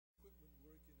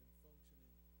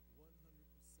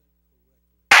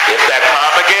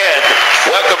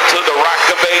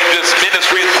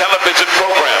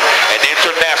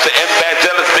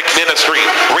ministry,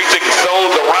 reaching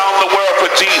souls around the world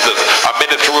for Jesus. A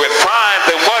ministry with signs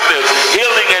and wonders,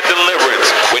 healing and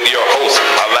deliverance. With your host,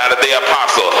 a latter-day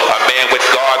apostle, a man with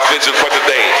God's vision for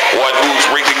today, one who's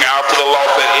reaching out to the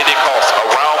lost at any cost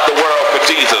around the world for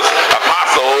Jesus.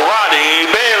 Apostle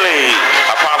Ronnie Bailey.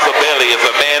 Apostle Bailey is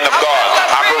a man of God,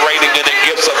 operating in the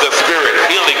gifts of the Spirit,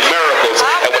 healing miracles,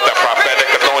 and with the prophetic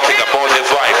anointing upon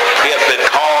his life. He has been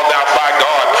called out by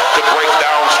God to break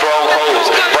down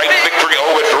strongholds, break victory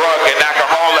over drug and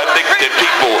alcohol addicted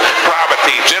people,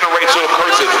 poverty, generational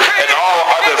curses, and all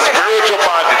other spiritual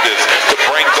bondages, to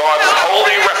bring God's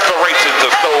holy restoration to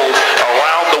souls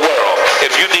around the world.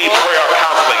 If you need prayer or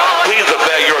counseling, please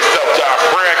avail yourself to our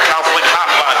prayer counseling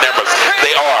hotline numbers.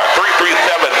 They are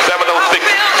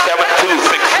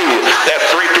 337-706-7262. That's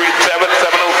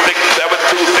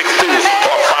 337-706-7262,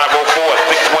 or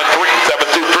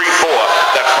 504-613-7234.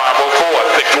 That's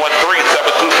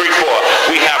 504-613-7234.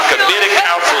 We have committed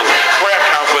counselors, prayer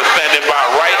counselors standing by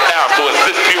right now to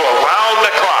assist you around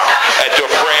the clock at your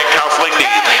prayer and counseling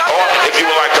needs. Or if you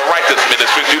would like to write this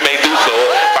ministry, you may do so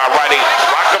by writing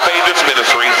Rock of Ages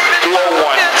Ministries,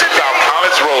 201 South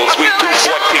College Road, Suite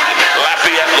 214,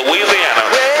 Lafayette, Louisiana,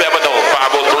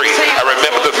 70503. And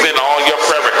remember to send all your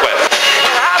prayer requests.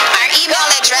 Our email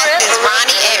address is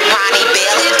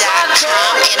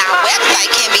ronnie@ronniebailey.com, and our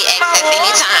website can be accessed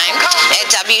anytime at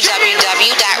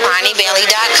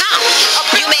www.ronniebailey.com.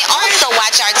 You may also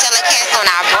watch our telecast on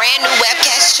our brand new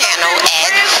webcast channel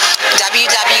at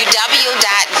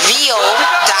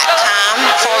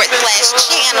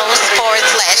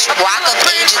www.vio.com/channels/Rock of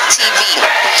Ages TV.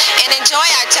 And enjoy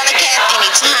our telecast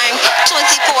anytime,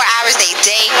 24 hours a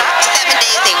day, 7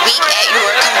 days a week at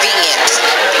your convenience.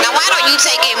 Now, why don't you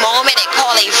take a moment and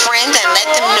call a friend and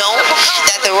let them know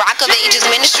that the Rock of Ages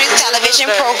Ministries television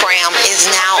program is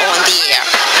now on the air.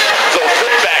 So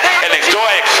sit back and enjoy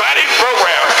an exciting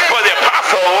program for the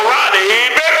Apostle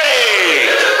Ronnie Bailey.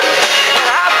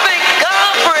 I thank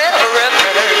God for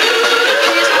everything.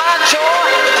 He's my joy,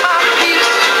 my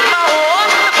peace, my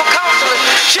wonderful counselor.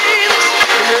 Jesus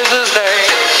is his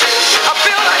name. I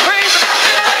feel like praising.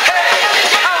 Hey,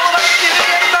 I want to give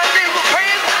everybody who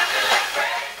praise.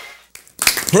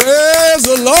 Praise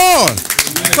the Lord.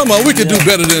 Come on, we can do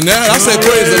better than that. I say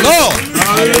praise the Lord.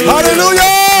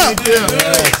 Hallelujah.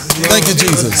 Thank you,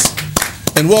 Jesus.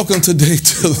 And welcome today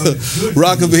to the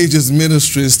Rock of Ages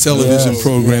Ministries television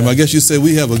program. I guess you say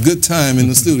we have a good time in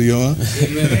the studio, huh?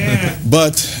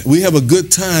 But we have a good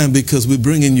time because we're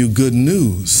bringing you good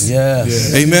news.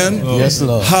 Yes. Amen? Yes,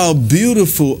 Lord. How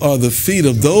beautiful are the feet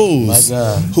of those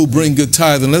who bring good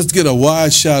tithing. Let's get a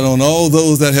wide shot on all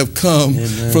those that have come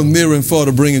from near and far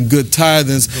to bring in good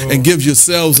tithings, and give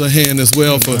yourselves a hand as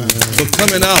well for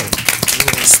coming out,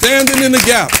 standing in the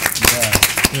gap,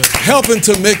 helping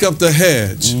to make up the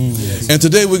hedge. And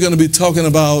today we're going to be talking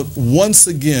about, once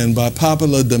again, by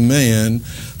popular demand,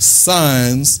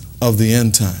 signs of the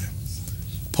end time.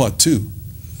 Part 2.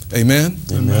 Amen?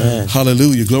 Amen.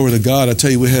 Hallelujah. Glory to God. I tell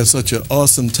you, we had such an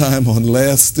awesome time on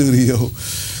last studio.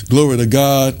 Glory to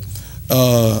God.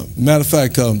 Matter of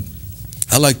fact,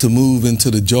 I like to move into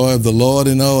the joy of the Lord.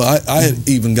 You know, I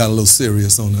even got a little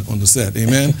serious on the set.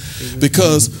 Amen?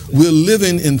 Because we're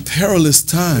living in perilous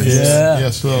times.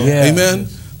 Yes, Lord. Yeah. Amen?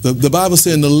 The Bible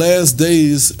says in the last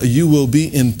days you will be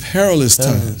in perilous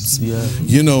times.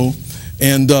 You know,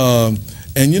 and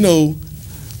you know,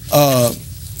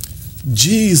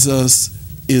 Jesus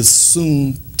is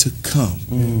soon to come.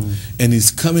 And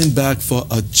he's coming back for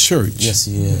a church. Yes,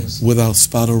 he is. Without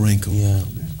spot or wrinkle. Yeah.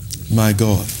 My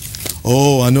God.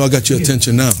 Oh, I know I got your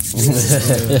attention now.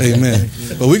 Amen.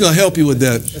 But we're going to help you with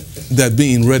that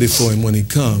being ready for him when he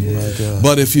comes.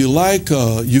 But if you like,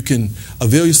 you can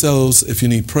avail yourselves, if you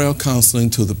need prayer counseling,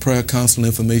 to the prayer counseling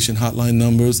information hotline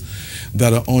numbers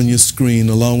that are on your screen,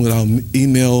 along with our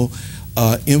email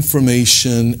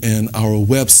information and our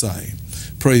website.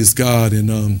 Praise God. And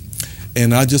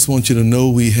I just want you to know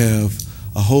we have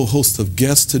a whole host of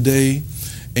guests today.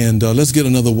 And let's get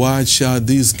another wide shot.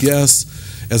 These guests,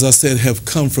 as I said, have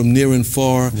come from near and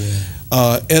far.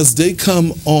 As they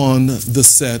come on the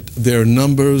set, their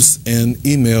numbers and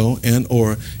email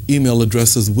or email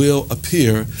addresses will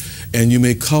appear, and you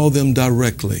may call them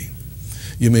directly.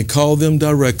 You may call them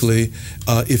directly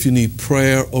if you need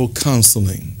prayer or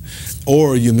counseling,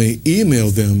 or you may email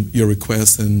them your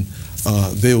request, and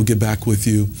they will get back with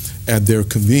you at their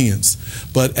convenience.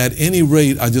 But at any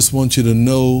rate, I just want you to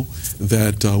know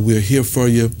that we're here for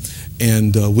you.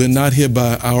 And we're not here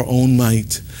by our own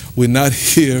might. We're not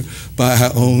here by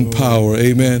our own power.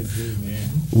 Amen.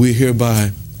 We're here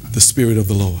by the Spirit of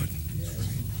the Lord.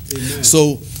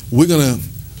 So we're going to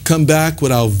come back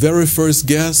with our very first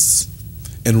guest.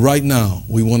 And right now,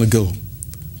 we want to go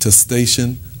to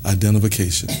station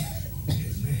identification.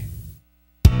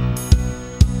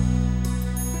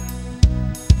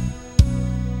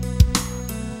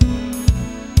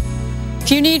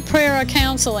 If you need prayer or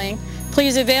counseling,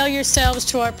 please avail yourselves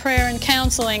to our prayer and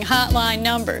counseling hotline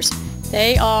numbers.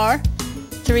 They are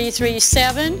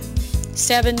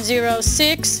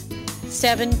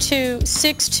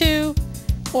 337-706-7262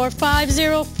 or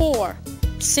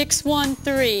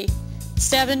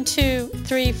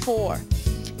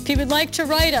 504-613-7234. If you would like to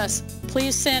write us,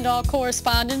 please send all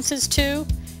correspondences to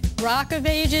Rock of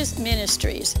Ages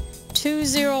Ministries,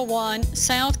 201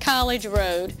 South College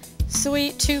Road,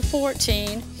 Suite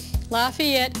 214,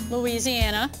 Lafayette,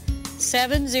 Louisiana,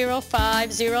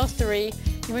 70503.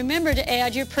 And remember to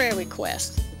add your prayer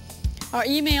request. Our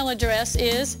email address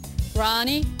is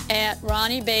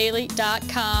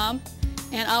ronnie@ronniebailey.com,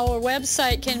 and our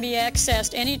website can be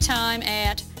accessed anytime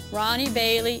at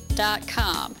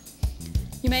ronniebailey.com.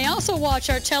 You may also watch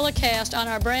our telecast on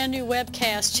our brand new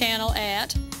webcast channel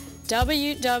at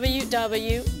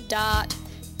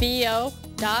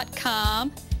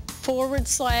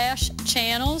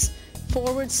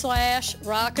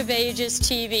www.bo.com/channels/Rock of Ages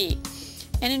TV.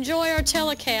 And enjoy our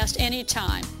telecast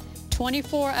anytime,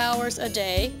 24 hours a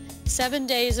day, 7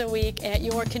 days a week at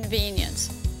your convenience.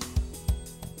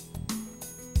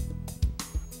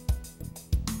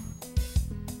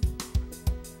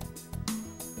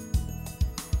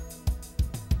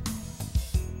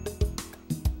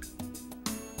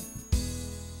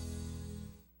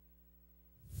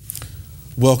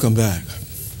 Welcome back.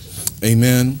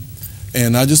 Amen.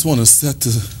 And I just want to set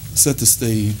the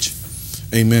stage.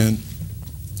 Amen.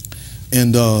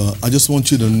 And I just want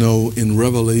you to know in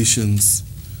Revelations,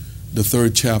 the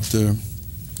 3rd chapter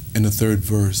and the 3rd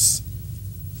verse,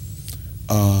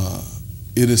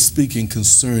 it is speaking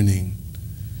concerning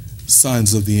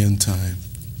signs of the end time.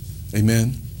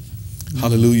 Amen. Mm-hmm.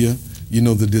 Hallelujah. You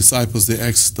know, the disciples, they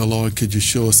asked the Lord, could you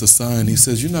show us a sign? He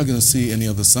says, you're not going to see any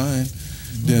other sign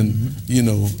than, you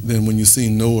know, than when you see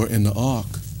Noah in the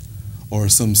ark or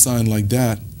some sign like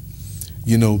that,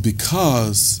 you know,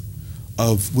 because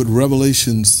of what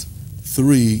Revelations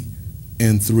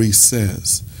 3:3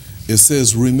 says. It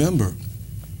says, remember,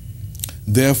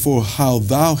 therefore, how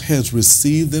thou hast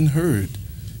received and heard.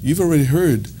 You've already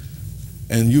heard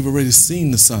and you've already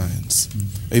seen the signs.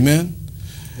 Amen?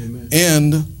 Amen.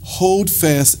 And hold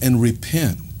fast and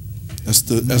repent. That's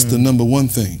the number one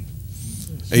thing.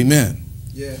 Amen.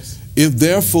 Yes. If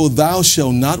therefore thou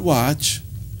shalt not watch,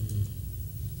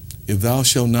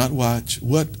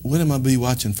 what am I be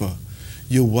watching for?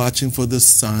 You're watching for the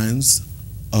signs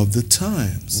of the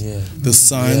times, the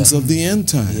signs of the end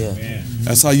time. Yeah.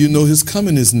 That's how you know his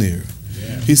coming is near.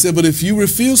 Yeah. He said, but if you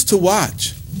refuse to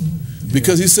watch,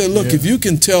 because he said, look, if you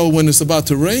can tell when it's about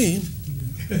to rain,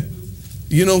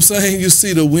 you know what I'm saying? You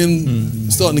see the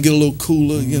wind starting to get a little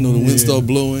cooler, you know, the wind start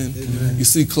blowing. You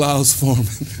see clouds forming.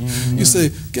 You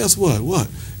say, guess what? What?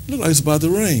 Look like it's about to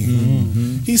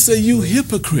rain. He said, you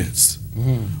hypocrites.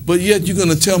 But yet you're going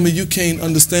to tell me you can't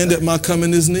understand that my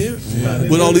coming is near?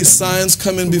 With all these signs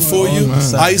coming before you,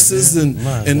 ISIS and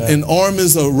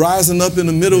armies are rising up in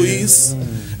the Middle East.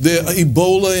 There are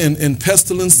Ebola and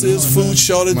pestilences, food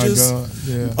shortages.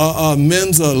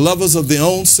 Men's are lovers of their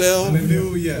own self.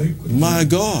 Hallelujah. My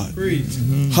God.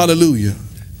 Hallelujah.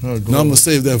 Now I'm going to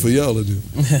save that for y'all to do.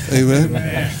 Amen.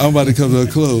 I'm about to come to a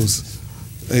close.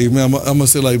 Amen. I'm going to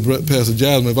say like Pastor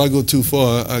Jasmine, if I go too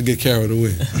far, I get carried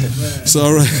away. So,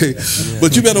 all right.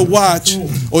 But you better watch.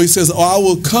 Or he says, I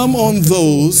will come on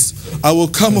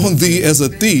thee as a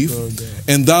thief,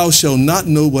 and thou shalt not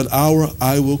know what hour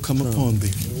I will come upon thee.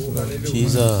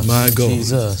 Jesus. My God.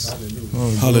 Jesus.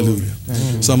 Hallelujah.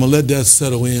 So I'm going to let that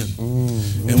settle in.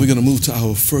 And we're going to move to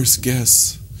our first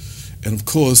guest. And of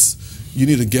course, you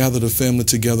need to gather the family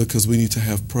together because we need to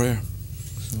have prayer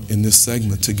in this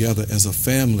segment together as a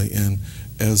family and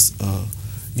as,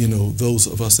 you know, those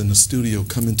of us in the studio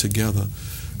coming together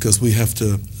because we have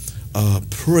to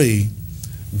pray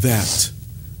that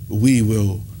we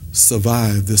will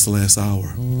survive this last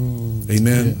hour.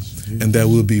 Amen. Yes. And that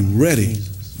we'll be ready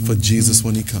for Jesus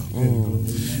when he comes.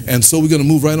 And so we're going to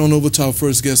move right on over to our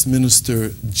first guest,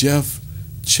 Minister Jeff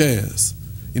Chaz.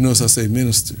 You notice I say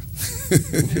minister.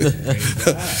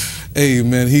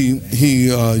 Amen. He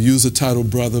used the title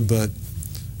brother, but,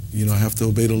 you know, I have to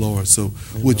obey the Lord. So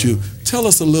would you tell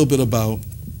us a little bit about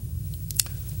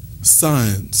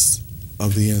signs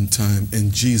of the end time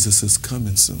and Jesus is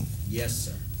coming soon? Yes,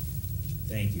 sir.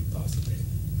 Thank you, Pastor David.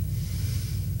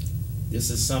 This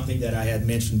is something that I had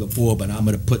mentioned before, but I'm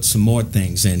going to put some more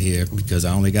things in here because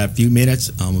I only got a few minutes.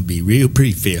 I'm going to be real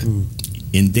brief here.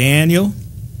 In Daniel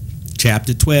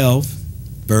chapter 12,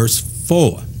 verse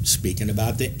 4, speaking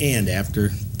about the end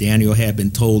after Daniel had been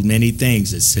told many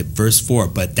things. It said, verse 4,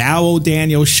 but thou, O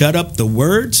Daniel, shut up the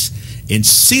words and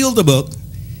seal the book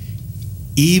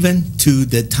even to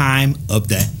the time of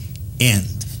the end.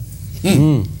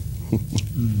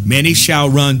 Many shall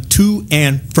run to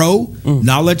and fro.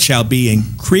 Knowledge shall be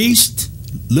increased.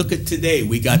 Look at today.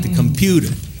 We got the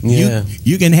computer. Yeah.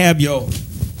 You can have your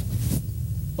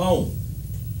phone.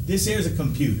 This here's a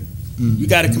computer. You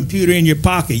got a computer in your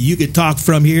pocket. You could talk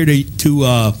from here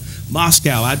to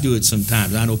Moscow. I do it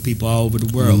sometimes. I know people all over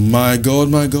the world. My God,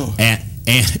 my God. And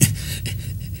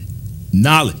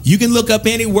knowledge. You can look up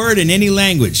any word in any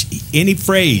language, any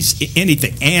phrase,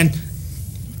 anything, and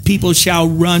people shall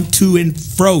run to and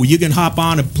fro. You can hop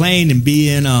on a plane and be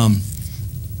in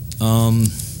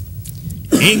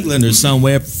England or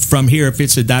somewhere from here if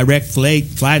it's a direct flight,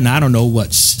 and I don't know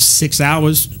what, 6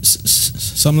 hours,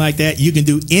 something like that. You can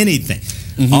do anything.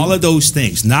 All of those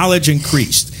things. Knowledge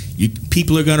increased.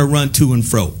 People are going to run to and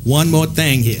fro. One more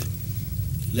thing here.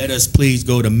 Let us please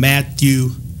go to Matthew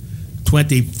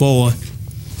 24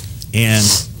 and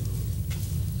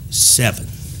 7.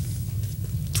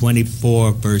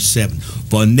 24 verse 7.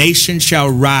 For nation shall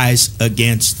rise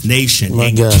against nation, My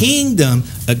and God. kingdom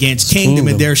against kingdom,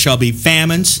 and there shall be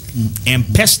famines and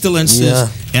pestilences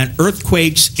and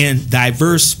earthquakes in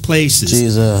diverse places.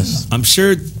 Jesus. I'm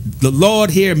sure the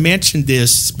Lord here mentioned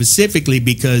this specifically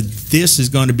because this is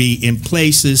going to be in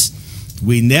places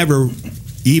we never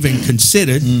even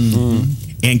considered,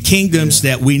 and kingdoms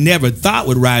that we never thought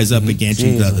would rise up against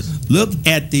each other. Look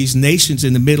at these nations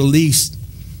in the Middle East,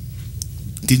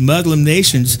 these Muslim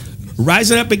nations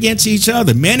rising up against each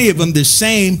other. Many of them the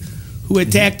same who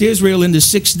attacked Israel in the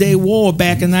 6-Day War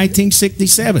back in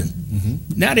 1967.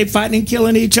 Now they're fighting and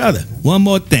killing each other. One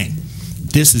more thing.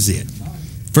 This is it.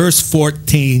 Verse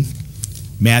 14,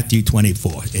 Matthew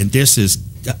 24. And this is,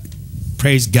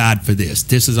 praise God for this.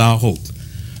 This is our hope.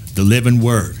 The living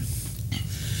word.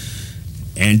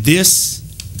 And this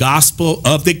gospel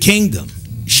of the kingdom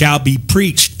shall be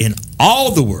preached in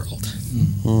all the world.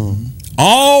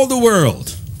 All the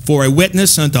world for a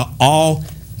witness unto all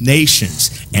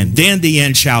nations. And then the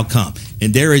end shall come.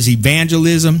 And there is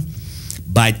evangelism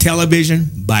by television,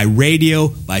 by radio,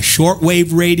 by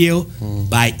shortwave radio,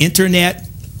 by internet,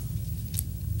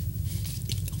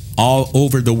 all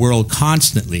over the world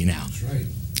constantly now. That's right.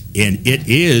 And it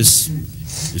is,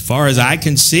 as far as I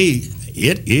can see,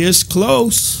 it is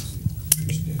close.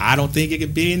 I don't think it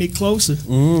could be any closer.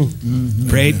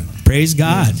 Praise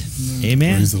God.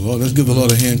 Amen. Praise the Lord. Let's give the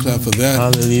Lord a hand clap for that.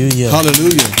 Hallelujah.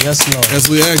 Hallelujah. Yes, Lord. As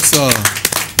we ask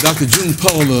Dr. June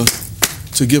Paula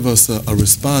to give us a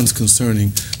response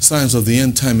concerning signs of the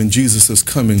end time and Jesus is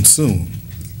coming soon.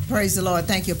 Praise the Lord.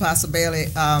 Thank you, Apostle Bailey.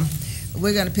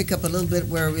 We're going to pick up a little bit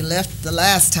where we left the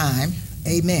last time.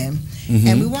 Amen.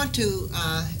 And we want to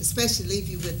especially leave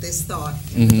you with this thought.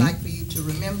 We'd like for you to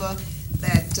remember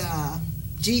that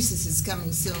Jesus is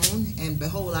coming soon, and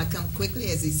behold, I come quickly,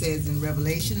 as he says in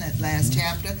Revelation, that last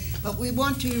chapter. But we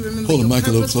want you to remember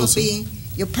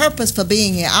your purpose for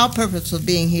being here. Our purpose for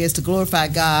being here is to glorify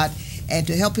God and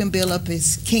to help him build up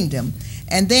his kingdom.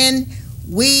 And then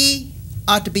we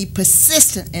are to be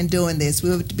persistent in doing this.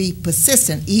 We are to be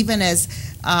persistent, even as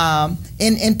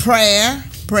in prayer.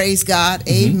 Praise God.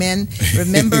 Amen.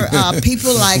 Remember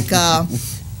people like,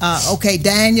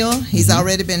 Daniel, he's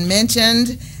already been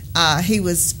mentioned. He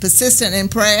was persistent in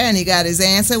prayer and he got his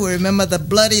answer. We remember the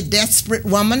bloody, desperate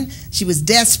woman. She was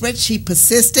desperate. She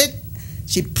persisted.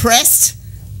 She pressed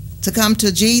to come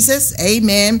to Jesus.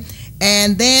 Amen.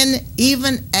 And then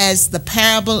even as the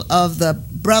parable of the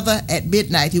brother at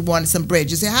midnight, he wanted some bread.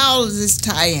 You say, how does this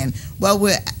tie in? Well,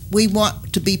 we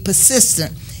want to be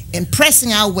persistent in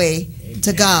pressing our way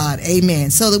to God,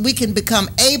 amen, so that we can become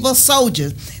able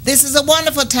soldiers. This is a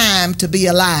wonderful time to be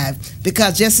alive,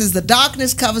 because just as the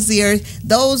darkness covers the earth,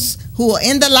 those who are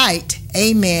in the light,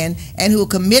 amen, and who are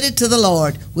committed to the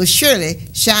Lord will surely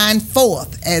shine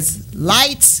forth as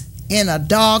lights in a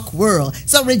dark world.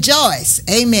 So rejoice,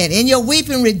 amen. In your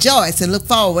weeping, rejoice and look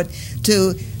forward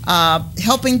to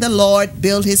helping the Lord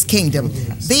build his kingdom.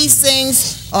 These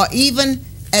things are even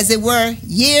as it were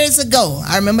years ago.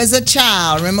 I remember as a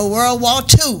child, I remember World War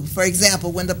II, for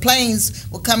example, when the planes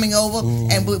were coming over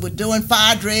and we were doing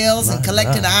fire drills and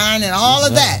collecting iron and all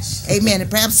of that. Amen.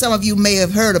 And perhaps some of you may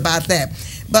have heard about that.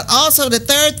 But also the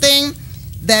third thing,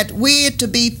 that we're to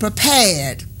be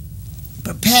prepared.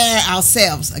 Prepare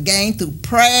ourselves, again, through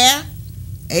prayer,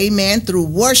 amen, through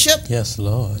worship. Yes,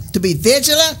 Lord. To be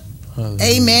vigilant, Hallelujah.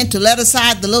 amen, to let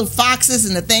aside the little foxes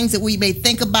and the things that we may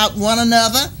think about one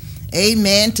another.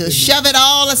 Amen. To shove it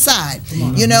all aside.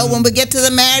 You know, when we get to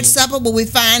the marriage supper, will we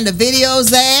find the videos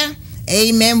there?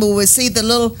 Amen. Will we see the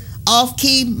little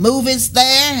off-key movies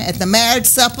there at the marriage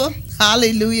supper?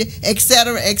 Hallelujah,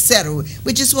 etc., etc.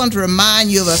 We just want to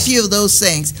remind you of a few of those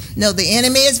things. No, the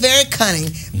enemy is very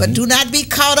cunning, but do not be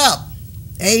caught up.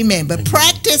 Amen. But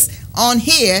practice on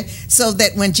here so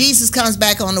that when Jesus comes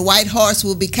back on the white horse,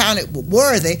 we'll be counted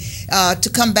worthy to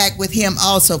come back with him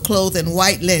also, clothed in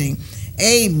white linen.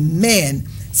 Amen.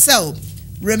 So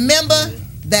remember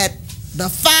that the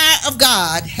fire of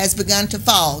God has begun to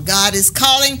fall. God is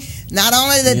calling not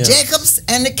only the Jacobs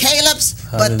and the Calebs,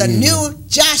 but the new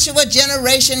Joshua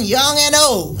generation, young and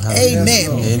old.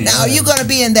 Amen. Now, are you going to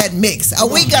be in that mix? Are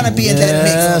we going to be in that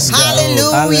mix?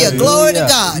 Hallelujah. Glory to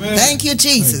God. Thank you,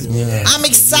 Jesus. I'm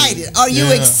excited. Are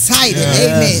you excited?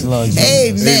 Amen.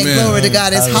 Amen. Glory to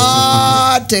God. It's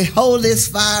hard to hold this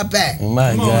fire back.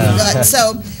 My God.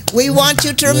 So we want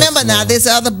you to remember now, this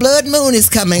other blood moon is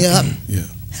coming up.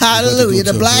 Hallelujah.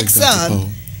 The black sun.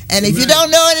 And if you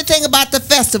don't know anything about the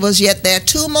festivals yet, there are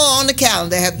 2 more on the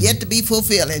calendar that have yet to be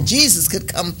fulfilled. And Jesus could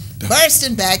come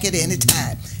bursting back at any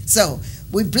time. So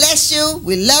we bless you,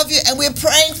 we love you, and we're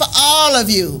praying for all of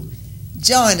you.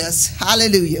 Join us.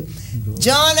 Hallelujah.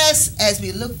 Join us as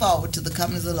we look forward to the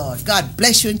coming of the Lord. God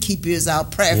bless you and keep you is our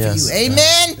prayer for you.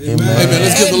 Amen. Amen.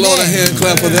 Let's give the Lord a hand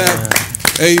clap for that.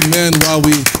 Amen. While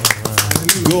we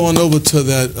go on over to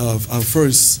that our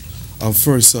first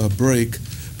break.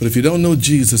 But if you don't know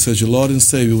Jesus as your Lord and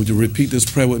Savior, would you repeat this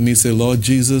prayer with me? Say, Lord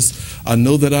Jesus, I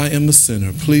know that I am a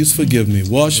sinner. Please forgive me.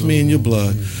 Wash me in your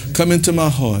blood. Come into my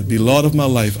heart. Be Lord of my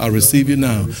life. I receive you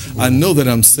now. I know that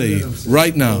I'm saved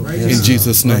right now in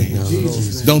Jesus' name.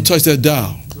 Don't touch that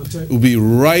dial. We'll be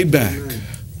right back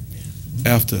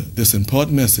after this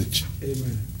important message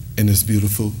and this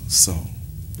beautiful song.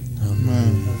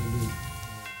 Amen.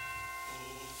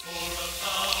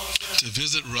 To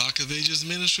visit Rock of Ages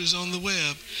Ministries on the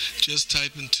web, just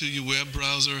type into your web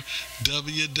browser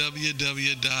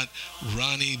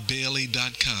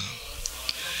www.ronniebailey.com.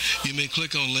 You may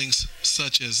click on links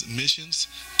such as missions,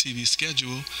 TV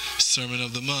schedule, sermon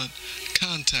of the month,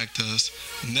 contact us,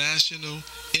 national,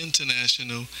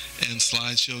 international, and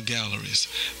slideshow galleries,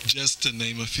 just to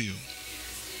name a few.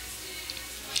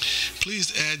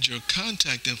 Please add your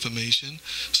contact information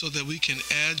so that we can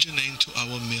add your name to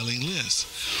our mailing list.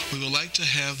 We would like to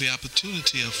have the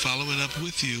opportunity of following up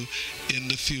with you in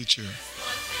the future.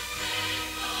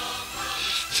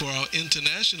 For our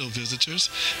international visitors,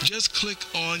 just click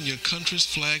on your country's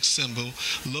flag symbol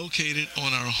located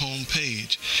on our home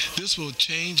page. This will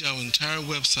change our entire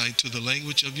website to the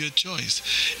language of your choice.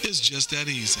 It's just that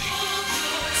easy.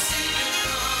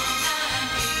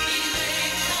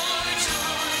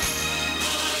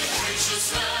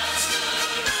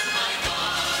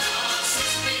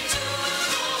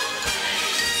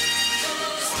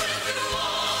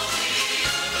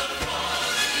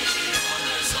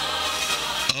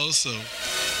 Also,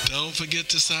 don't forget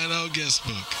to sign our guest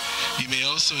book. You may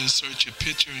also insert your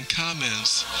picture and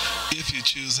comments if you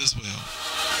choose as well.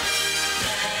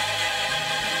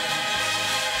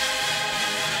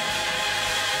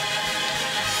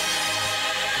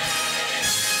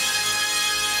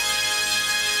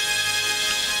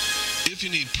 If you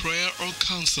need prayer or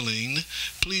counseling,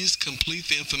 please complete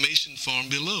the information form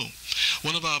below.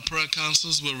 One of our prayer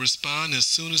counselors will respond as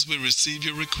soon as we receive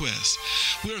your request.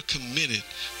 We are committed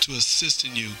to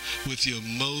assisting you with your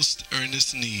most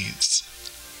earnest needs.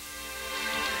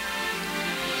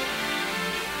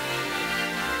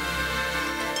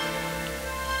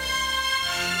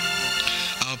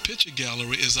 Our picture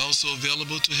gallery is also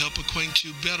available to help acquaint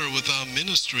you better with our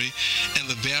ministry and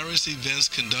the various events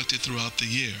conducted throughout the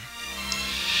year.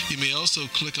 You may also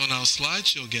click on our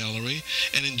slideshow gallery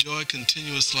and enjoy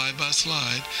continuous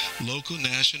slide-by-slide, local,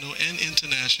 national, and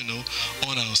international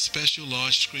on our special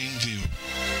large screen view.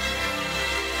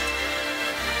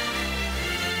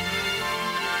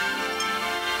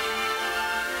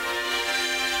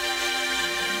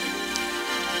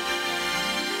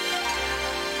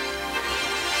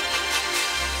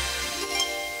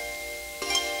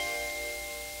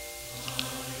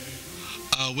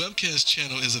 Our webcast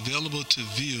channel is available to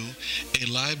view a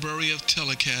library of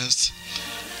telecasts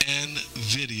and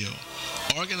video,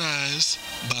 organized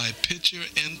by picture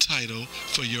and title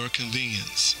for your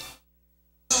convenience.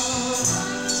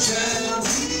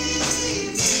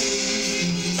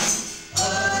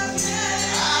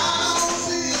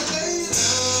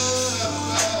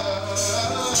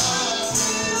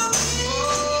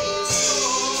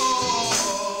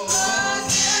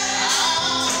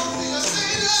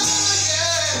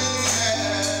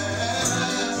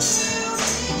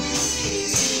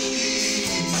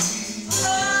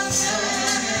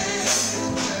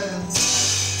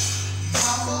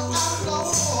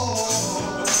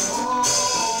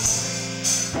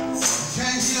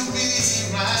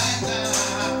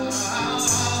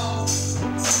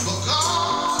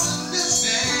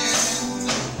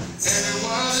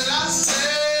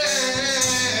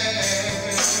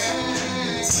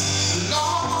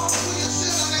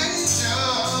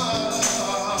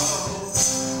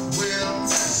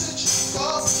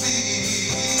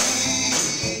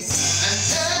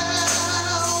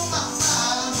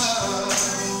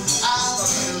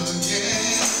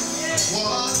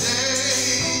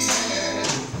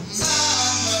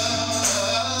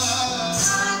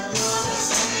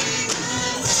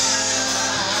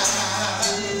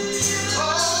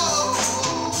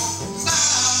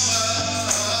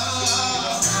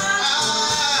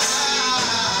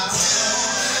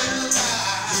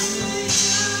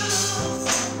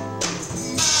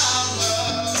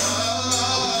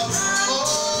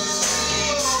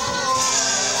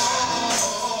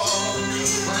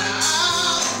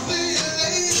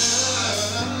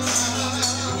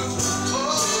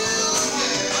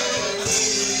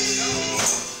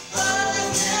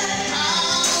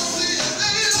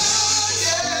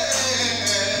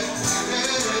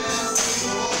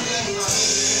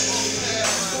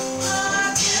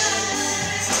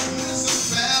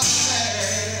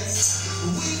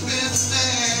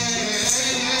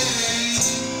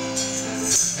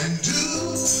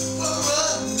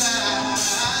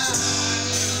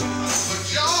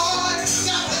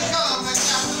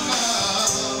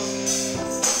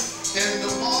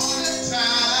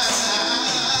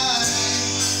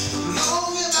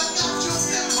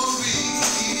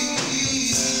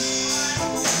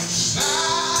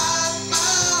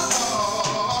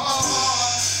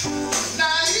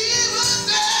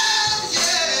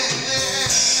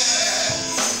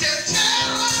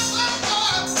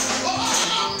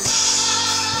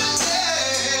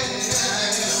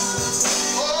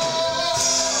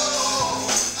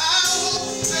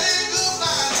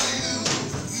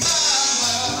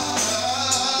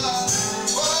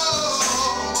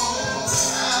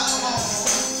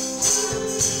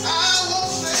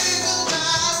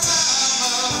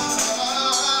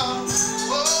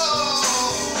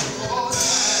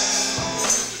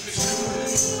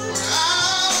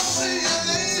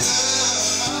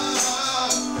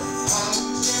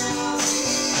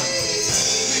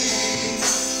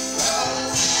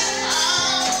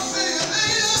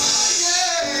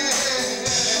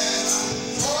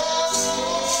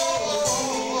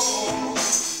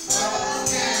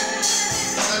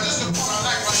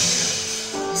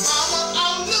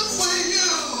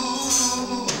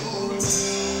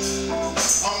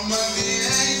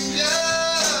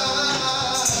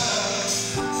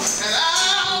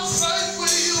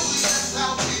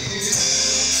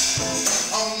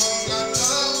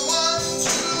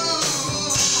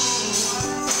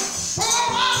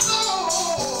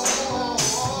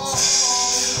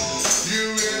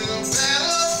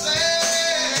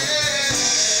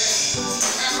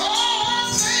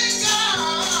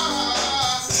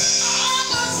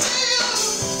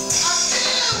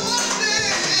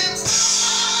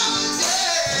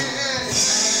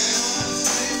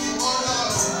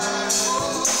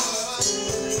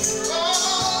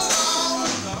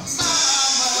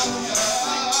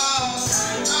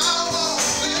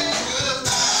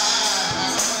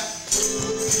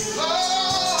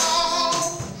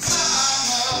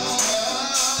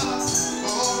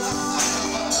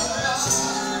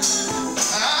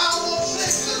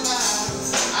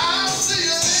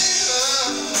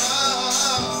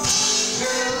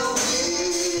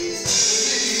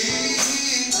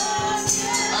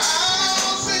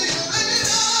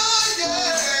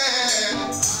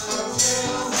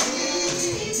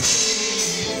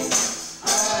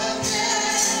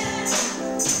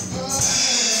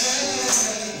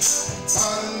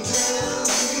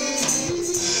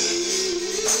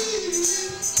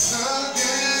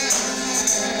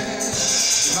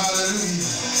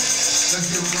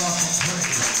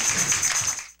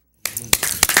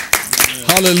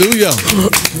 Hallelujah.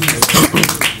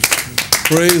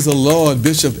 Praise the Lord.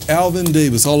 Bishop Alvin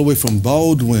Davis, all the way from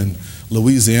Baldwin,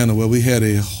 Louisiana, where we had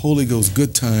a Holy Ghost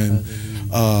good time.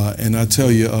 And I tell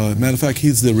you, matter of fact,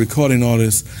 he's the recording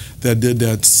artist that did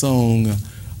that song,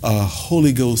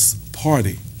 Holy Ghost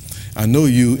Party. I know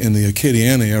you in the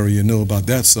Acadiana area know about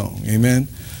that song. Amen.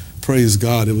 Praise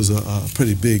God. It was a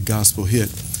pretty big gospel hit.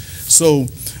 So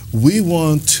we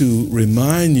want to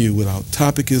remind you what our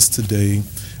topic is today.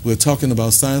 We're talking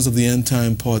about Signs of the End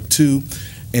Time Part 2,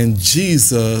 and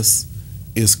Jesus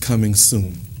is coming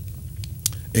soon.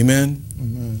 Amen.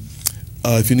 Amen.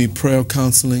 If you need prayer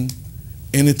counseling,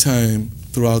 anytime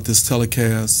throughout this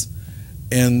telecast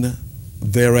and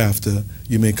thereafter,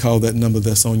 you may call that number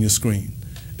that's on your screen.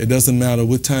 It doesn't matter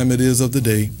what time it is of the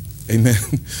day. Amen.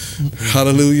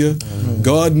 Hallelujah. Amen.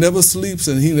 God never sleeps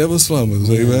and he never slumbers.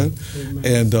 Amen. Amen.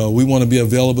 And we want to be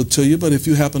available to you. But if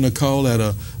you happen to call at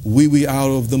a wee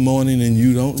hour of the morning and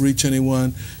you don't reach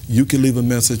anyone, you can leave a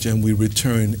message and we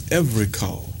return every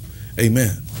call. Amen.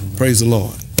 Amen. Praise the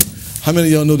Lord. How many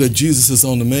of y'all know that Jesus is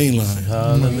on the main line?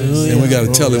 Hallelujah. And we got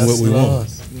to tell him what we want.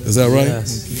 Is that right?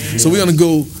 Yes. So we're going to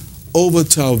go over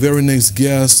to our very next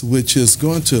guest, which is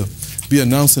going to be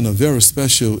announcing a very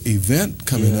special event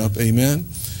coming up. Amen.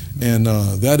 And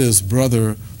that is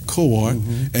Brother Cowart.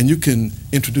 And you can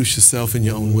introduce yourself in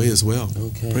your own way as well.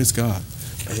 Okay. Praise God.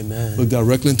 Amen. Look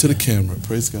directly into the camera.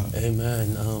 Praise God.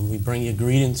 Amen. We bring you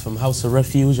greetings from House of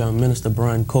Refuge. I'm Minister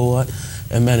Brian Cowart.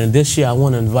 Amen. And this year I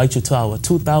want to invite you to our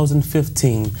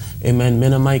 2015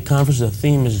 Mennonite Conference. The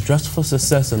theme is Dressed for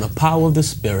Success and the Power of the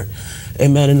Spirit.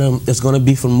 Amen. And it's going to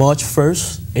be from March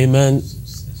 1st. Amen.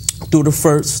 Through the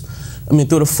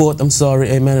 4th, I'm sorry,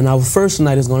 amen. And our first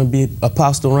night is going to be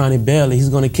Apostle Ronnie Bailey. He's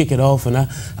going to kick it off, and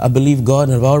I believe God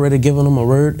has already given him a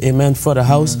word, amen, for the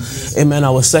house. Amen.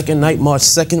 Our second night, March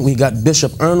 2nd, we got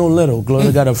Bishop Arnold Little. Glory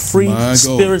to God, a Free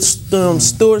Spirit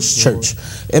Stewards Church.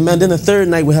 Amen. Then the third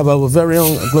night, we have our very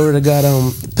own, glory to God,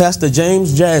 Pastor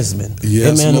James Jasmine,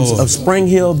 amen, of Spring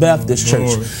Hill Baptist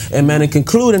Church. Amen. And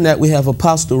concluding that, we have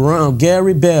Apostle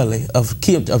Gary Bailey of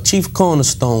Chief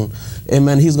Cornerstone.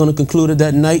 Amen. He's going to conclude it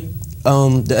that night.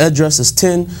 The address is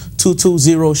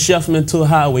 10220 Sheffman Tour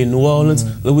Highway, New Orleans,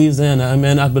 Louisiana.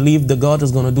 Amen. I believe that God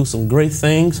is going to do some great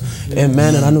things.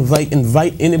 Amen. And I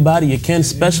invite anybody you can,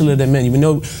 especially that man. You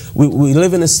know, we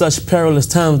live in such perilous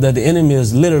times that the enemy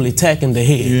is literally attacking the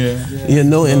head. You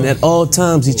know, and at all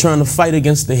times he's trying to fight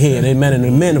against the head. Amen. And the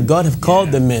men of God have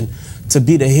called the men to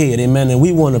be the head. Amen. And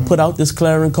we want to put out this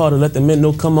clarion call to let the men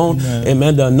know, come on.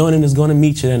 Amen. The anointing is going to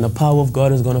meet you and the power of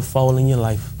God is going to fall in your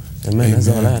life. Amen. That's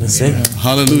all I had to say.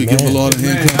 Hallelujah. Amen. Give the Lord a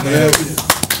hand clap for that.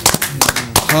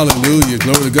 Hallelujah.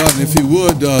 Glory to God. And if you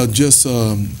would just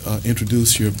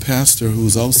introduce your pastor,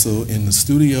 who's also in the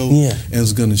studio and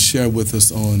is going to share with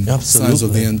us on Signs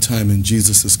of the End Time and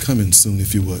Jesus is coming soon,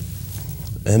 if you would.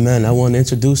 Amen. I want to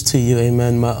introduce to you,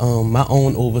 amen, my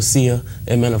own overseer,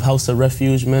 amen, of House of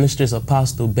Refuge Ministries,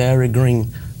 Apostle Barry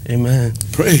Green. Amen.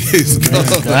 Praise God.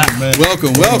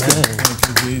 Welcome, welcome. Thank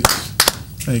you, Jesus.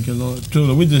 Thank you, Lord.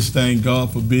 Truly, we just thank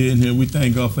God for being here. We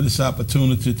thank God for this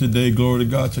opportunity today, glory to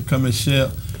God, to come and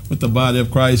share with the body of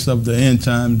Christ of the end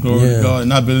time, glory to God.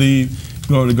 And I believe,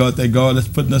 glory to God, that God is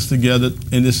putting us together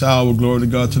in this hour, glory to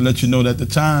God, to let you know that the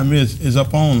time is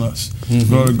upon us.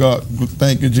 Glory to God.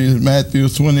 Thank you, Jesus. Matthew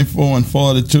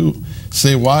 24:42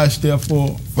 say, "Watch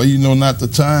therefore, for you know not the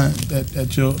time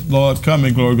that your Lord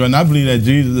coming," glory to God. And I believe that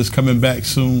Jesus is coming back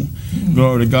soon.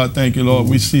 Glory to God. Thank you, Lord.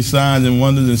 We see signs and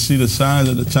wonders and see the signs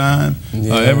of the time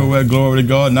everywhere. Glory to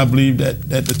God. And I believe that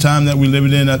the time that we're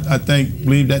living in, I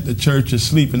believe that the church is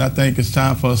sleeping. I think it's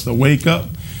time for us to wake up.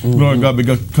 Glory to God,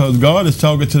 because God is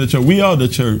talking to the church. We are the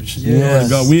church. Glory to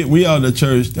God. We are the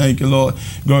church. Thank you, Lord.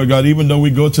 Glory to God. Even though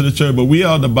we go to the church, but we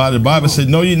are the body. The Bible said,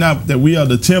 "Know ye not that we are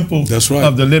the temple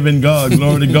of the living God."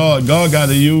 Glory to God. God got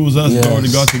to use us, glory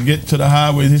to God, to get to the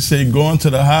highways. He said, "Go into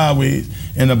the highways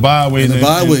and the byways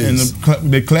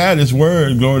and declare this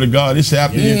word." Glory to God. He said,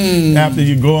 after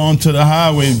you go on to the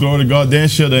highways, glory to God, then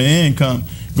shall the end come.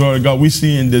 Glory to God. We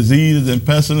see in diseases and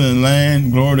pestilence and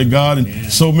land, glory to God, and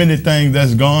so many things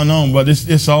that's going on, but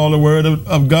it's all the word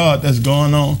of God that's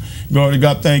going on. Glory to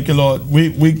God. Thank you, Lord.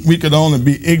 We could only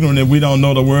be ignorant if we don't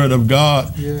know the word of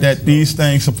God, that these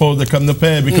things supposed to come to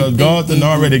pass, because God then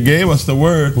already gave us the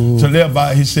word to live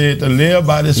by. He said to live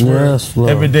by this word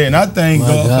every day. And I thank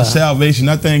God for salvation.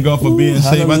 I thank God for being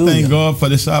saved. I thank God for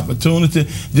this opportunity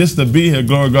just to be here.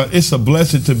 Glory to God. It's a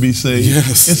blessing to be saved.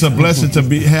 It's a blessing to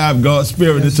have God's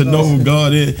Spirit glory, to know who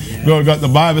God is. Glory to God. The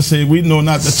Bible says we know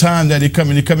not the time that He's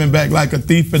coming back like a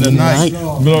thief in the night.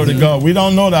 Glory to God. We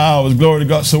don't know the hours. Glory to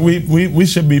God. So we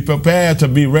should be prepared to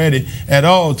be ready at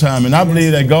all time. And I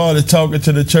believe that God is talking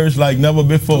to the church like never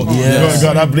before. Glory to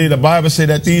God. I believe the Bible says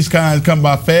that these kinds come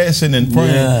by fasting and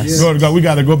praying. Glory to God. We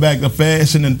got to go back to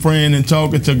fasting and praying and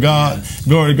talking to God.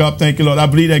 Glory to God. Thank you, Lord. I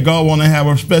believe that God want to have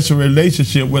a special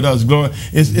relationship with us. Glory.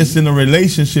 It's in a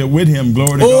relationship with Him.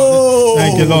 Glory to God.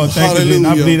 Thank you, Lord. Thank you. And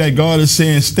I believe that God is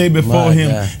saying stay before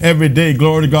Him every day.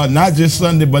 Glory to God. Not just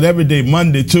Sunday, but every day,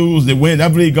 Monday, Tuesday, Wednesday. I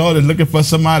believe God is looking for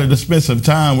somebody to spend some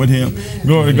time with Him.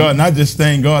 Glory to God. And I just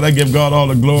thank God. I give God all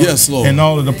the glory and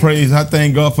all of the praise. I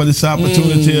thank God for this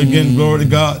opportunity again. Glory to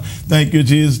God. Thank you,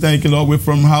 Jesus. Thank you, Lord. We're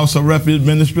from House of Refuge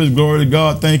Ministries. Glory to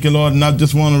God. Thank you, Lord. And I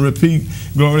just want to repeat,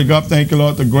 glory to God. Thank you,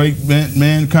 Lord. The Great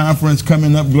Man Conference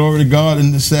coming up. Glory to God.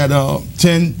 And it's at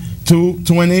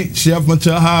 10-20 Chef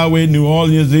Mattel Highway, New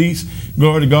Orleans East.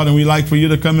 Glory to God. And we'd like for you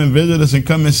to come and visit us and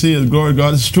come and see us. Glory to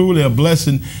God. It's truly a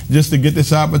blessing just to get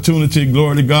this opportunity.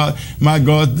 Glory to God. My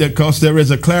God, because there is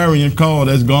a clarion call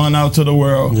that's gone out to the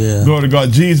world. Glory to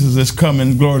God. Jesus is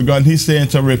coming. Glory to God. And He's saying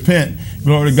to repent.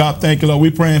 Glory to God. Thank you, Lord.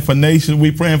 We're praying for nations.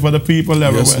 We're praying for the people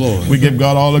everywhere. Yes, Lord. We give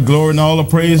God all the glory and all the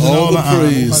praise and all the honor.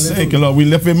 Thank you, Lord. We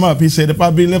lift Him up. He said, if I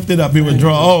be lifted up, He would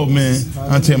draw all men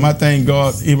unto Him. I thank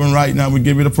God. Even right now, we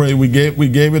give you the praise. We gave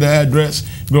you the address.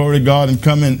 Glory to God. And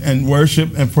come and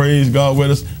worship and praise God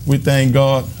with us. We thank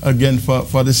God again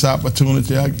for this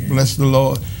opportunity. I bless the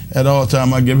Lord at all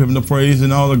time. I give Him the praise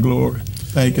and all the glory.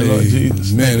 Thank you, Lord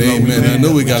Jesus. Amen. Amen. I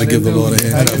know we got to give the Lord a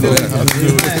hand for that.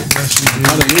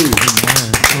 Hallelujah.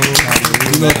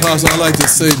 You know, Apostle, I like to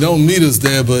say, don't meet us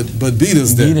there, but beat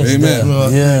us there.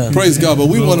 Amen. Praise God. But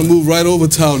we want to move right over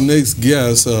to our next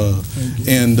guest,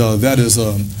 and that is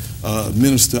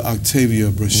Minister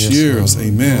Octavia Brashears.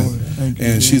 Amen.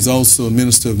 And she's also a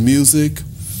minister of music,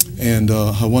 and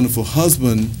her wonderful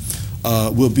husband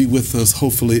will be with us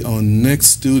hopefully on next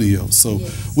studio. So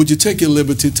would you take your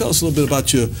liberty, tell us a little bit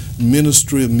about your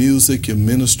ministry of music, your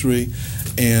ministry,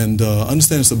 and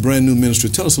understand it's a brand new ministry.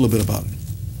 Tell us a little bit about it.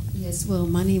 Yes, well,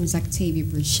 my name is Octavia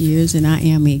Brashears, and I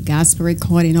am a gospel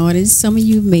recording artist. Some of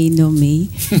you may know me.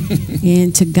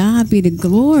 And to God be the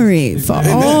glory for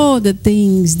all the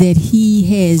things that He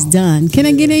has done. Can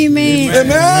I get an amen?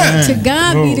 Amen. To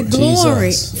God be the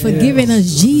glory for giving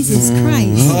us Jesus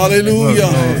Christ.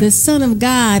 Hallelujah. The Son of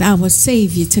God, our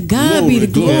Savior. To God be the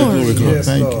glory.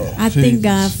 I thank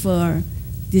God for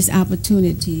this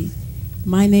opportunity.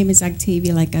 My name is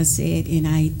Octavia, like I said, and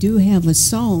I do have a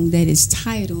song that is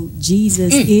titled,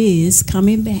 Jesus is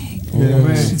Coming Back.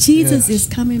 Jesus is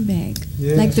coming back.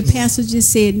 Like the pastor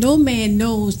just said, no man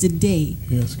knows the day,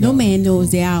 no man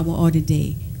knows the hour or the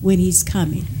day when He's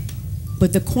coming.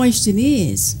 But the question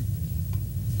is,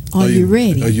 are you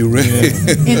ready? Are you ready?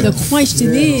 And the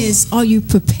question is, are you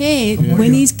prepared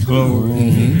when He's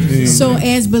coming? So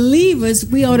as believers,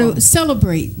 we ought to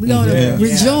celebrate. We ought to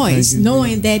rejoice,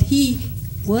 knowing that He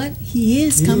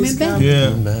is coming back.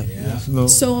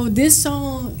 So this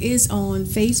song is on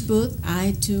Facebook,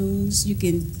 iTunes. You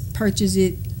can purchase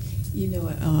it,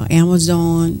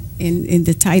 Amazon. And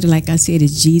the title, like I said,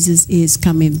 is Jesus is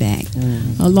Coming Back.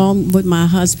 Along with my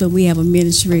husband, we have a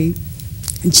ministry.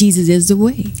 Jesus is the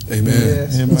way.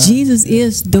 Amen. Jesus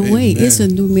is the way. It's a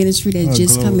new ministry that's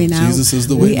just coming out. Jesus is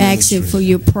the way. We asking for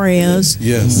your prayers.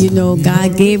 Yes.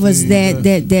 God gave us that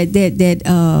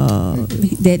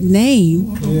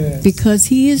name because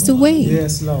He is the way,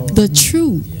 the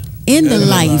truth, and the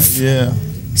life.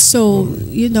 So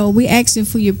we asking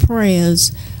for your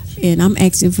prayers, and I'm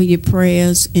asking for your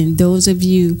prayers, and those of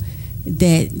you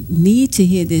that need to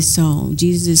hear this song,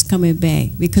 Jesus is Coming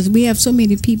Back, because we have so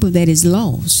many people that is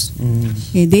lost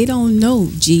and they don't know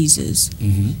Jesus.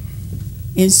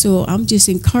 And so I'm just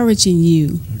encouraging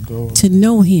you to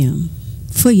know Him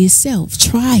for yourself.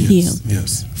 Try Him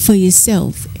for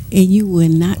yourself, and you will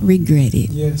not regret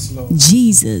it.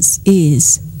 Jesus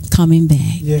is coming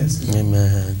back.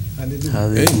 Amen.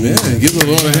 Amen. Give the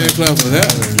Lord a hand clap for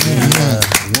that.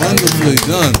 Wonderfully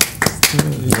done.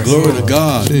 Glory to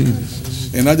God.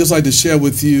 And I'd just like to share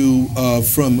with you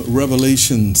from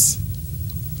Revelations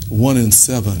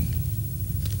 1:7,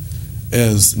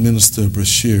 as Minister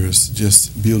Brashears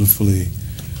just beautifully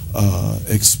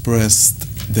expressed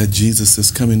that Jesus is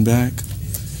coming back.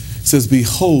 It says,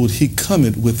 behold, He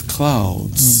cometh with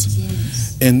clouds,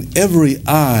 and every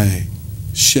eye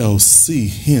shall see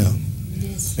Him.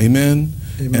 Amen.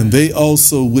 And they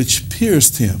also which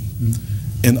pierced Him,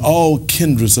 and all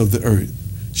kindreds of the earth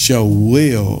shall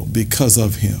wail because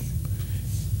of Him.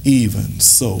 Even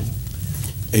so,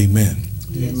 amen.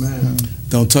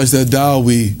 Don't touch that dial.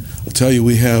 We I tell you,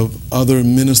 we have other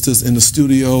ministers in the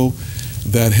studio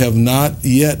that have not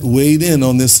yet weighed in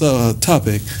on this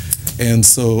topic. And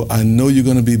so I know you're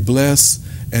going to be blessed.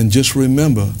 And just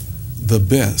remember, the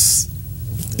best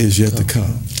is yet to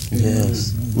come.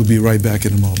 Yes. We'll be right back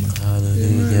in a moment.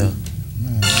 Hallelujah.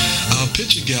 Our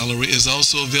picture gallery is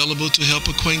also available to help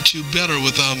acquaint you better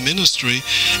with our ministry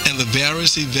and the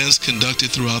various events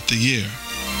conducted throughout the year.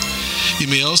 You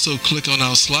may also click on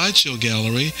our slideshow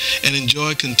gallery and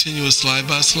enjoy continuous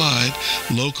slide-by-slide,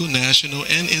 local, national,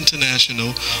 and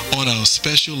international on our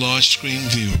special large screen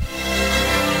view.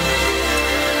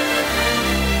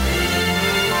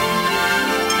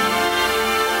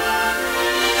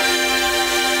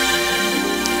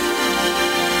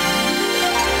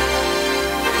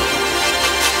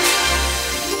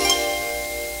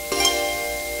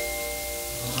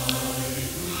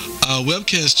 Our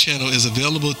webcast channel is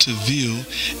available to view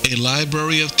a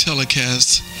library of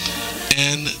telecasts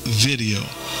and video,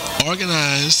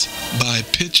 organized by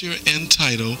picture and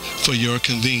title for your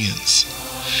convenience.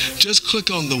 Just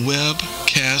click on the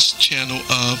webcast channel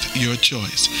of your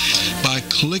choice by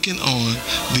clicking on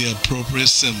the appropriate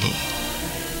symbol.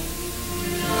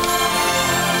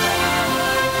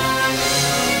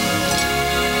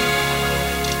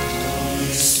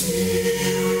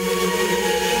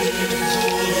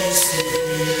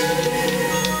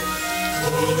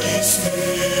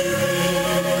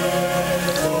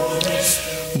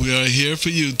 We are here for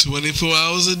you 24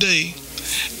 hours a day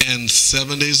and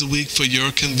 7 days a week for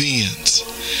your convenience.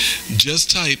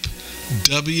 Just type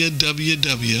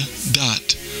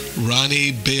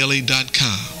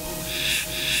www.ronniebailey.com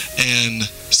and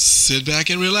sit back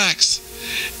and relax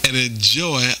and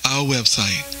enjoy our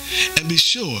website. And be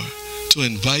sure to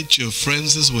invite your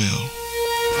friends as well.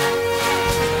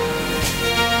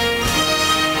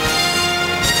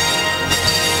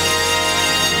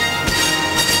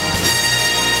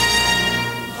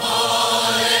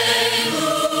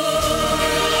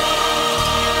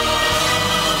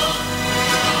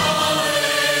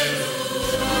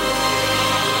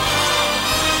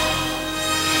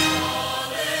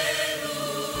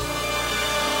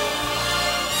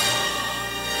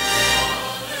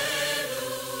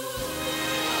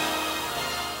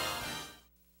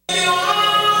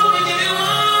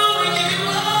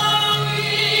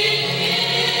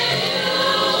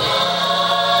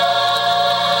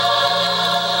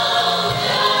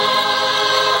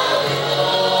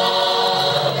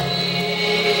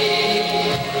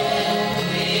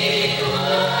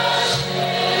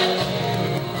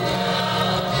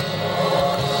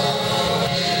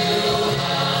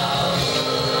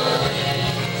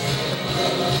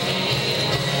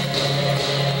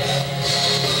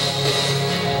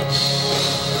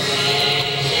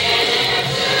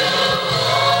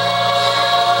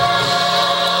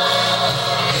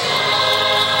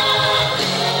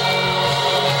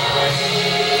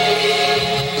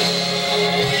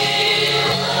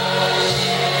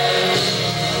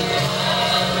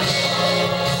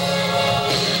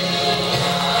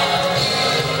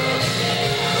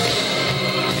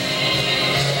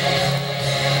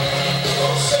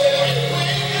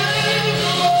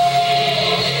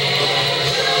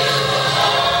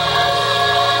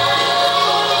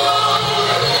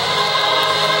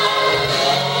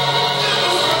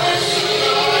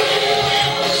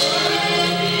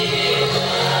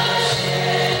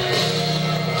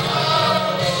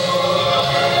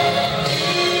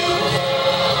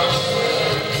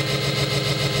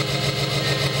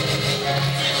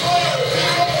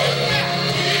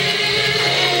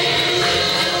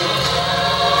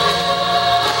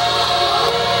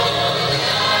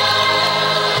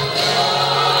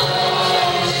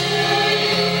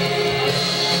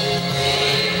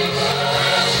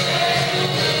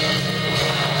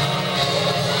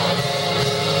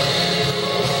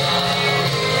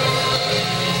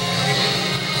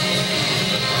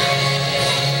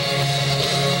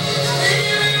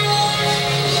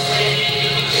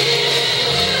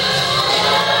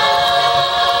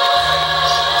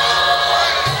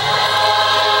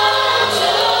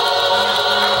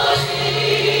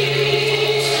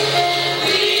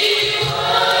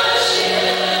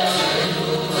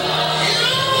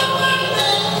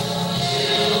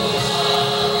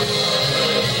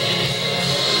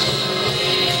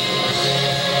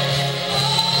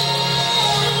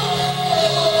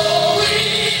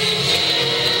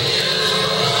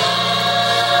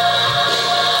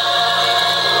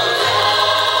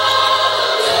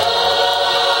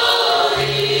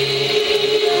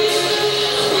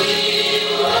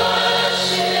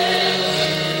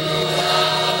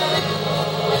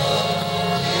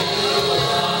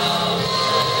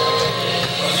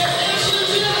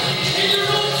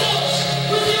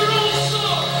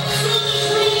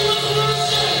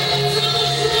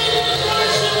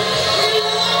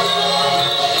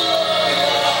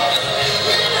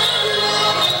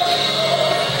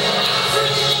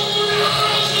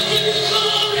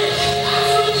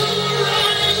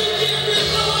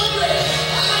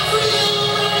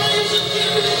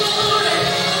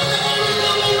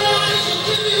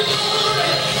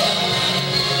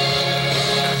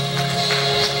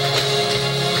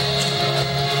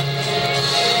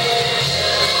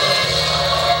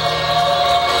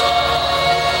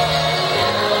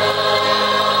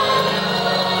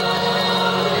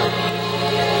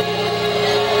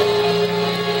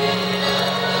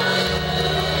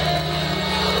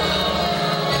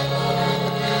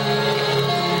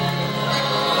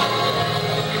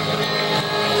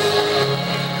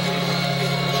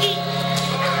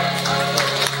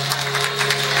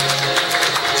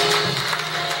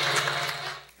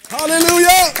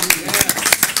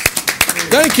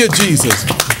 Thank you, Jesus.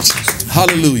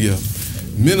 Hallelujah.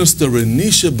 Minister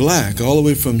Renisha Black, all the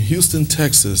way from Houston,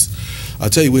 Texas. I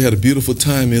tell you, we had a beautiful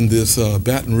time in this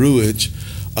Baton Rouge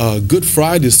Good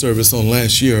Friday service on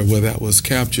last year where that was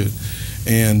captured.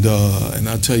 And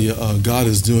I tell you, God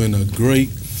is doing a great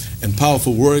and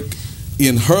powerful work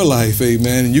in her life,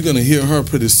 amen. And you're going to hear her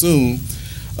pretty soon,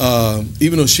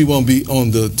 even though she won't be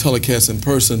on the telecast in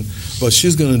person, but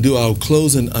she's going to do our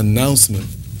closing announcement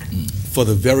for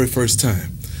the very first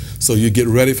time. So you get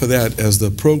ready for that. As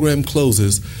the program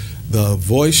closes, the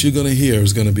voice you're going to hear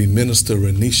is going to be Minister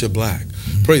Renisha Black.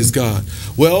 Praise God.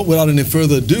 Well, without any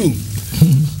further ado,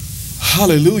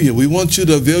 hallelujah. We want you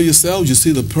to avail yourselves. You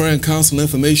see the prayer and counsel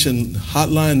information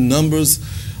hotline numbers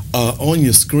on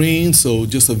your screen, so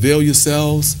just avail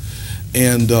yourselves.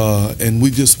 And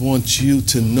we just want you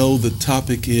to know the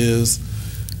topic is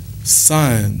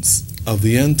signs of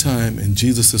the end time, and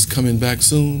Jesus is coming back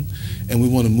soon. And we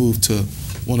want to move to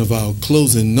one of our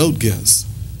closing note guests,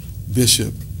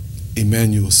 Bishop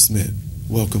Emmanuel Smith.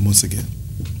 Welcome once again.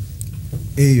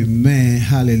 Amen.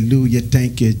 Hallelujah.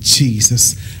 Thank you,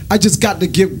 Jesus. I just got to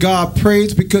give God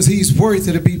praise because he's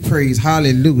worthy to be praised.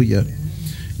 Hallelujah.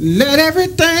 Let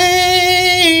everything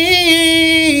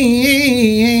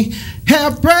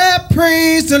have breath,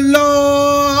 praise the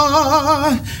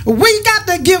Lord. We got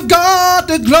to give God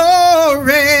the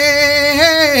glory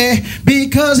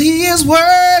because he is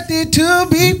worthy to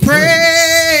be praised.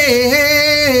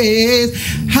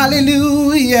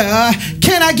 Hallelujah.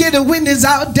 Can I get a witness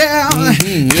out there?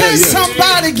 Can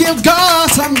somebody give God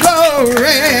some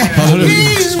glory?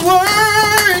 He's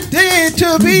worthy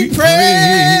to be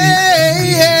praised.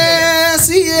 Yes,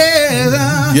 he is.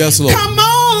 Yes, Lord. Come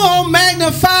on,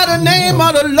 magnify the name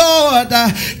of the Lord.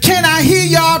 Can I hear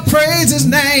y'all praise his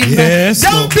name? Yes,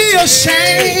 Don't Lord. be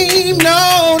ashamed.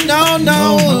 No.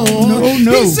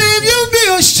 He said, you be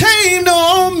ashamed to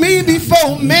own me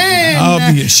before man.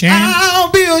 I'll be ashamed.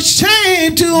 I'll be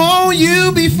ashamed to own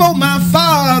you before my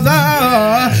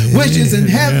Father, which is in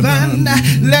heaven.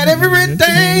 Let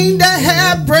everything that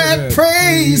have breath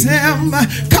praise him.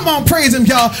 Come on, praise him,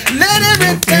 y'all. Let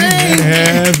everything,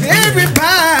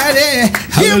 everybody,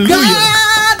 give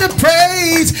God the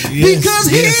praise because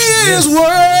he is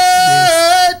worthy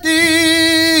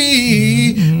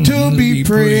to be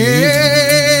praised.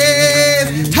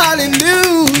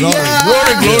 Hallelujah.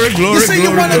 Glory. You see,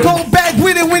 you want to go back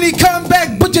with it when he come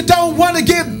back, but you don't want to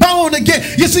get born again.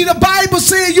 You see, the Bible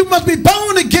says you must be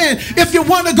born again if you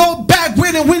want to go back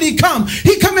with it when he come.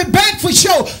 He coming back for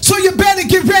sure, so you better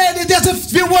get ready. That's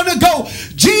if you want to go.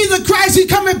 Jesus Christ, he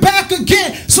coming back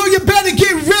again, so you better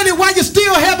get ready while you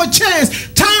still have a chance.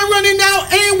 Time running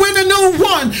out, ain't winning no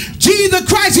one. Jesus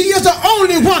Christ, he is the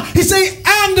only one. He say,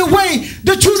 I'm the way,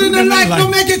 the truth, and the life. No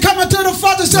man can come unto the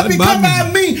Father except he come by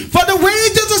me. For the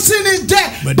wages of sin is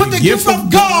death, but the gift of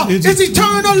God is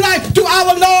eternal life through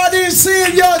our Lord and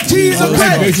Savior Jesus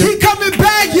Christ. He coming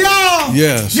back, y'all.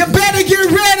 Yes. You better get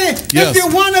ready if you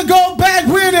want to go back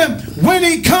with him when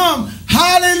he come.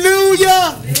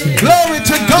 Hallelujah. Glory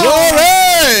to God.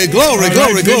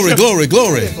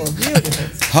 Glory.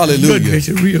 Hallelujah. Good,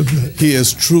 Bishop, real good. He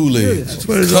is truly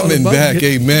coming back.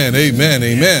 Amen.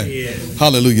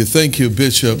 Hallelujah. Thank you,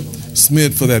 Bishop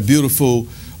Smith, for that beautiful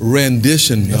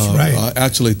rendition. That's right.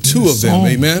 Actually, two of them.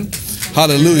 Amen.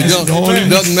 Hallelujah. It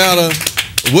doesn't matter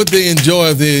what they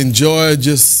enjoy. If they enjoy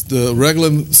just the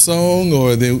regular song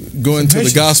or they go into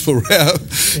the gospel rap,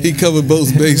 he covered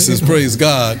both bases. Praise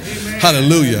God.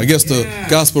 Hallelujah. I guess the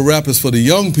gospel rap is for the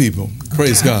young people.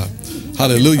 Praise God.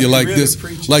 Hallelujah. Like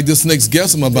this next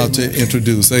guest I'm about to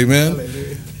introduce. Amen.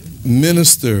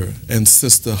 Minister and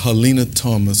Sister Helena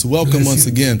Thomas. Welcome once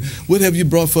again. What have you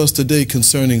brought for us today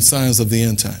concerning signs of the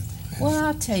end time? Well,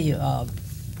 I'll tell you,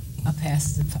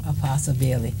 Apostle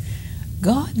Bailey,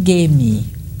 God gave me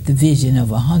the vision of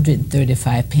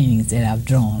 135 paintings that I've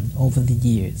drawn over the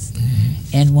years.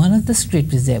 And one of the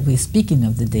scriptures that we're speaking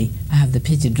of today, I have the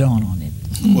picture drawn on it.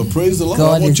 Well, praise the Lord.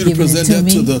 God I want you to present that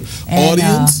to the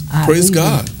audience. Praise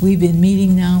God. We've been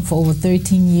meeting now for over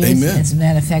 13 years. Amen. As a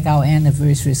matter of fact, our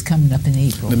anniversary is coming up in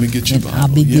April. Let me get you Bible.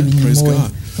 I'll be giving you more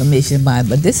God. information about it.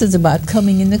 But this is about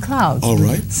coming in the clouds. All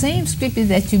right. Same scripture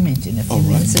that you mentioned a few All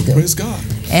right. minutes ago. Praise God.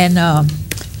 And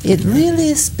it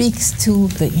really speaks to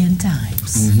the end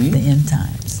times. The end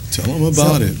times. Tell them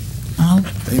about it. I'll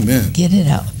Amen. get it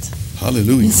out.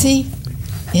 Hallelujah. You see,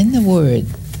 in the Word,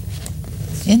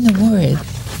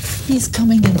 he's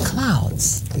coming in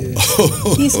clouds.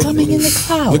 He's coming in the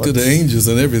clouds. Look at the angels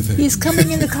and everything. He's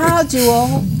coming in the clouds, you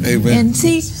all. Amen. And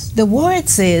see, the Word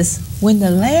says, when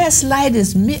the last light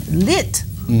is lit,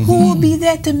 who will be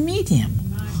there to meet him?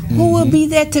 Who will be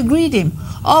there to greet him?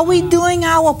 Are we doing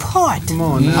our part? Come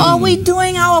on now. Are we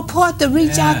doing our part to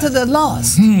reach out to the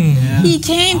lost? He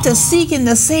came to seek and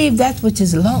to save that which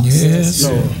is lost. Yes,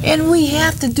 Lord. And we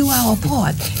have to do our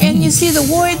part. And you see, the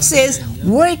word says,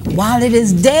 work while it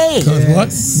is day.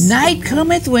 What? Night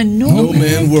cometh when no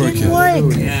man can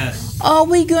work. Are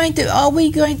we going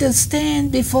to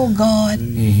stand before God?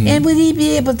 And will He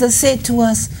be able to say to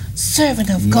us, servant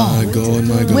of God, My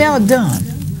God. well done?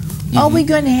 Are we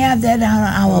going to have that on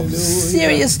our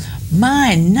serious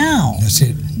mind now? That's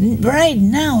it. Right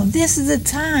now, this is the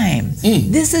time.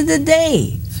 This is the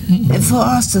day for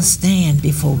us to stand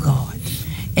before God.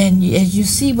 And as you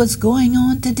see what's going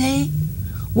on today,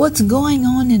 what's going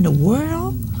on in the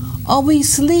world, are we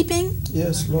sleeping?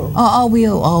 Yes, Lord. Or are we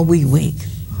awake?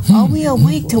 Are we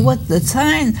awake to what the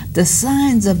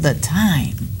signs of the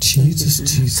time?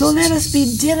 Jesus. So let us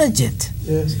be diligent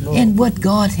Yes, Lord. in what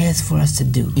God has for us to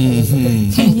do.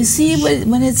 And you see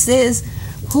when it says,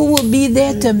 who will be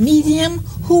there to meet Him?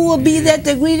 Who will be there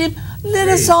to greet Him? Let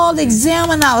us all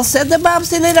examine ourselves. The Bible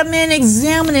says, let a man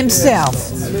examine himself.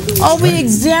 Are we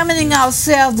examining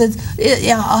ourselves?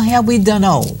 Or have we done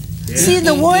all? See,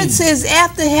 the word says,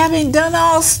 after having done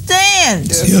all, stand.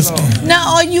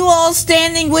 Now, are you all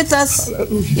standing with us?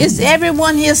 Is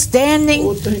everyone here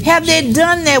standing? Have they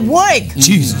done their work?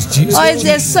 Jesus. Or is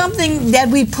there something that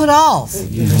we put off?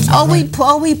 Are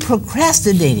we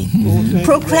procrastinating?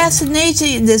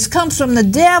 Procrastination, this comes from the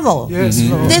devil.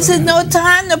 This is no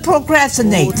time to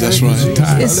procrastinate. That's right.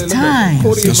 It's time.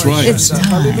 That's right. It's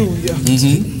time.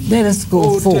 Let us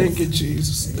go forth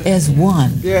as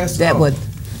one that would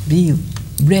be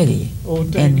ready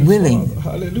and willing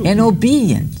and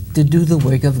obedient to do the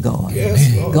work of God.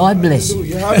 God bless you.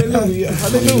 Hallelujah.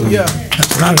 Hallelujah.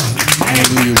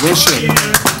 Hallelujah. Worship.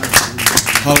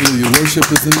 Hallelujah.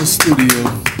 Worship is in the studio.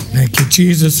 Thank you,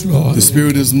 Jesus, Lord. The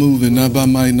Spirit is moving, not by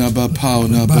might, not by power,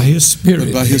 not by His Spirit.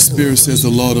 But by His Spirit, says the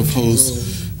Lord of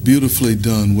hosts. Beautifully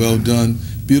done. Well done.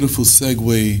 Beautiful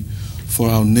segue for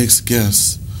our next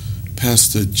guest,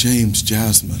 Pastor James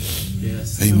Jasmine.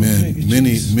 Yes. Amen.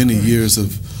 Many years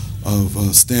of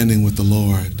standing with the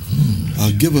Lord.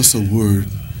 Give us a word.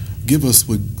 Give us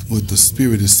what the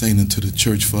Spirit is saying into the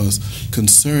church for us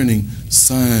concerning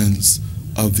signs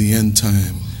of the end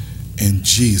time, and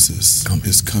Jesus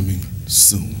is coming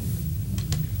soon.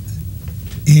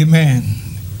 Amen.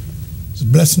 It's a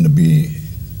blessing to be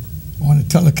on the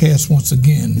telecast once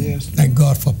again. Yes. Thank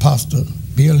God for Pastor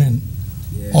Bill and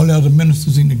all the other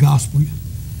ministers in the gospel.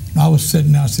 And I was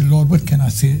sitting there, I said, Lord, what can I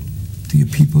say to your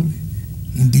people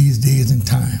in these days and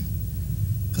time?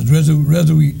 Because whether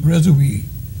we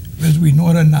know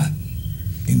it or not,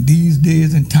 in these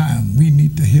days and time, we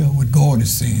need to hear what God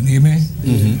is saying. Amen?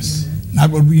 Not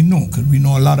what we know, because we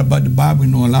know a lot about the Bible, we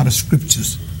know a lot of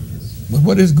scriptures. But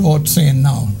what is God saying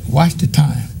now? Watch the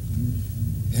time.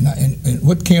 And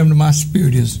what came to my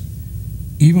spirit is,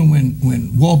 even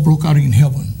when war broke out in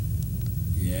heaven,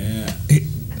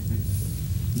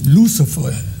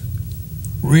 Lucifer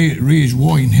raged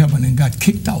war in heaven and got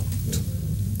kicked out.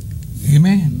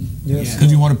 Amen. Yes.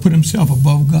 Because he wanted to put himself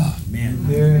above God. Amen.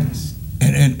 Yes.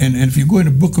 And if you go in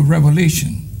the book of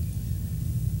Revelation,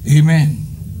 amen,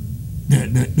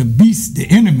 the beast, the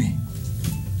enemy,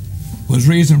 was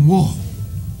raising war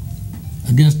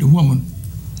against the woman,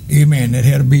 amen, that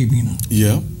had a baby in her.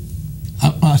 Yeah.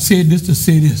 I said this to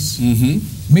say this.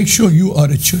 Make sure you are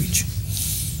the church.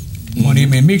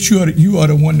 Amen. Make sure that you are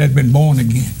the one that's been born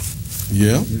again.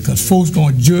 Yeah. Because folks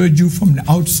going to judge you from the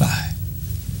outside.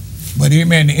 But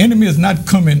amen, the enemy is not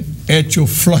coming at your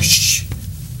flesh.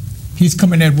 He's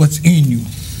coming at what's in you.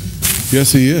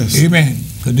 Yes, he is. Amen.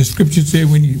 Because the scripture said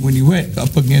when he went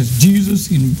up against Jesus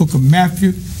in the book of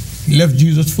Matthew, he left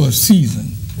Jesus for a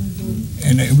season.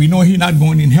 And we know he's not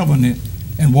going in heaven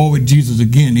and war with Jesus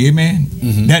again. Amen.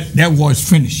 That war is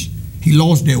finished. He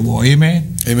lost that war.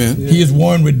 Amen. Amen. He is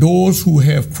warring with those who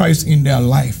have Christ in their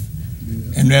life.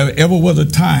 And there ever was a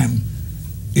time,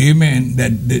 amen,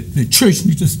 that the church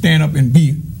needs to stand up and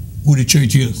be who the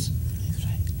church is.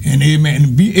 And amen,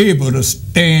 and be able to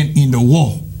stand in the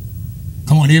war.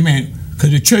 Come on, amen.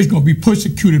 Because the church is going to be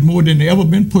persecuted more than they ever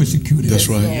been persecuted. That's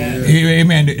right.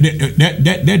 Amen.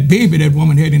 That baby that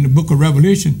woman had in the book of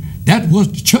Revelation, that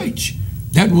was the church.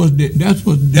 That was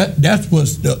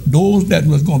those that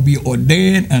was going to be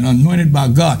ordained and anointed by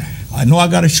God. I know I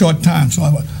got a short time, so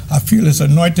I feel it's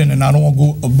anointing and I don't want to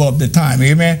go above the time.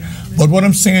 Amen. But what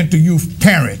I'm saying to you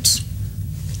parents,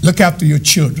 look after your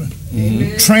children.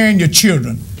 Train your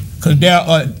children, because there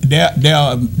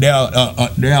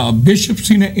are bishops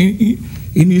in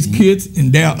these kids,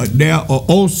 and there are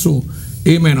also,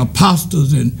 amen,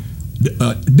 apostles and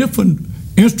different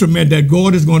instrument that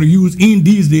God is going to use in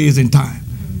these days and time.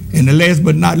 And the last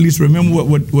but not least, remember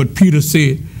what Peter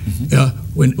said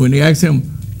when they asked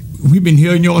him, we've been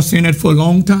hearing y'all saying that for a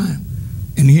long time,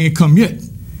 and he ain't come yet.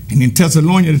 And in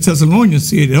the Thessalonians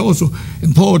said it also,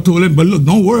 and Paul told them, but look,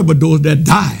 don't worry about those that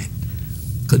died,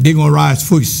 because they're going to rise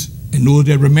first, and those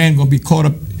that remain going to be caught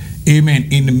up, amen,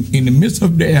 in the midst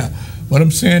of the air. What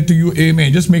I'm saying to you,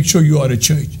 amen, just make sure you are the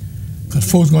church, because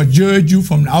folks going to judge you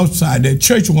from the outside. That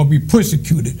church is going to be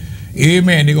persecuted.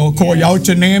 Amen. They're going to call you out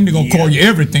your name. They're going to call you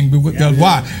everything. Because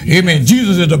why? Amen.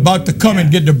 Jesus is about to come and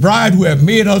get the bride who have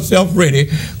made herself ready,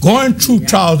 going through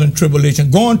trials and tribulation,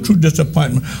 going through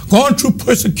disappointment, going through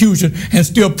persecution, and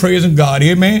still praising God.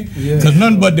 Amen. Because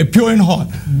none but the pure in heart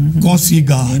going to see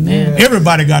God. Amen.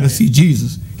 Everybody got to see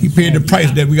Jesus. He paid the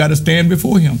price that we got to stand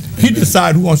before him. He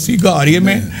decided who wants to see God.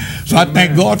 Amen. So I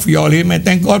thank God for y'all. Amen.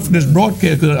 Thank God for this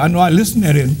broadcast, because I know I listen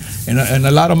at it, and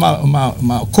a lot of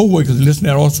my co-workers listen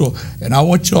at it also. And I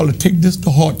want y'all to take this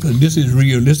to heart, because this is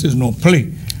real. This is no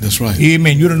play. That's right.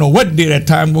 Amen. You don't know what day that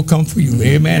time will come for you.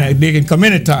 Amen. They can come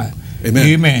anytime. Amen.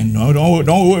 Amen. No,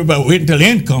 don't worry about waiting until the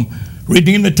end come.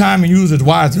 Redeem the time and use it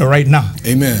wisely right now.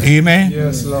 Amen. Amen.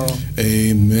 Yes, Lord.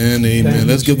 Amen. Amen.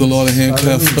 Let's give the Lord a hand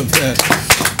clap for that.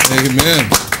 Amen.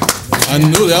 I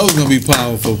knew that was going to be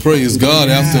powerful. Praise God.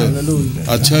 After,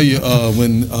 I tell you,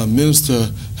 when Minister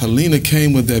Helena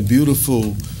came with that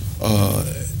beautiful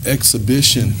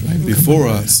exhibition before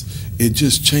us, it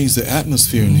just changed the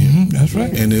atmosphere in here. That's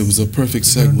right. And it was a perfect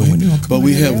segue. But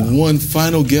we have one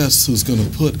final guest who's going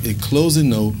to put a closing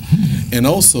note. And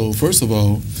also, first of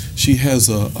all, she has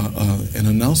an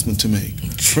announcement to make.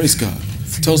 Praise God.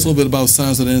 Tell us a little bit about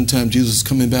Signs of the End Time. Jesus is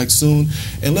coming back soon.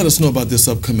 And let us know about this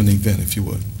upcoming event, if you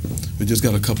would. We just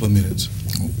got a couple of minutes.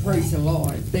 Praise the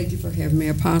Lord. Thank you for having me,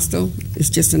 Apostle. It's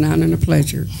just an honor and a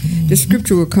pleasure. The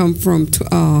scripture will come from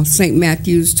St.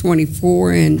 Matthew's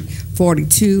 24 and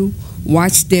 42.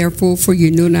 Watch therefore, for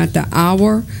you know not the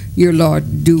hour your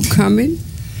Lord do coming.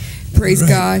 Praise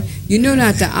God. You know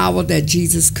not the hour that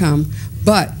Jesus come,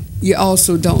 but you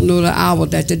also don't know the hour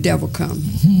that the devil come.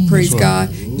 Praise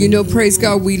God. You know, praise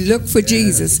God, we look for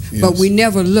Jesus, but we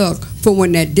never look for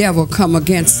when that devil come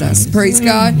against us. Praise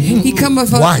God. He come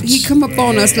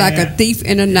upon us like a thief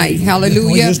in the night.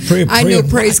 Hallelujah. I know,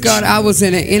 praise God, I was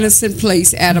in an innocent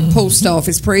place at a post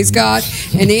office. Praise God.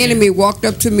 And the enemy walked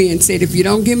up to me and said, if you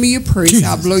don't give me your praise,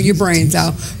 I'll blow your brains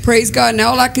out. Praise God. And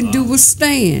all I can do was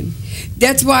stand.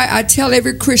 That's why I tell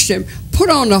every Christian, put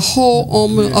on the whole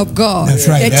armor of God,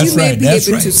 that you may be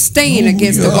able to stand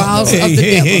against the wiles of the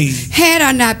devil. Had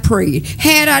I not prayed,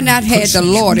 had I not had the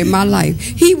Lord in my life,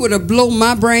 he would have blown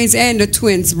my brains and the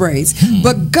twins' brains.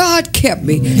 But God kept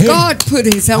me. God put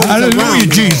his arms around me.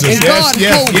 Jesus. And God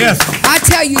hold me. I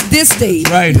tell you this day,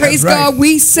 praise God,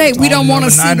 we say we don't want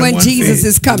to see when Jesus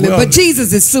is coming, but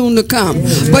Jesus is soon to come.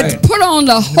 But put on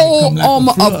the whole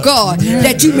armor of God,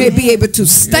 that you may be able to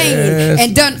stand,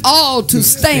 and done all to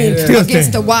stand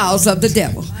against the wiles of the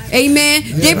devil. Amen.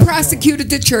 They prosecuted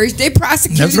the church. They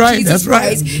prosecuted Jesus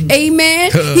Christ.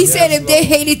 Amen. He said if they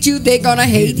hated you, they're going to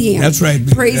hate him. That's right.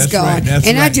 Praise God.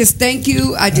 And I just thank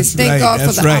you. I just thank God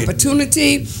for the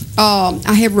opportunity.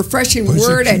 I have refreshing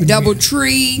word at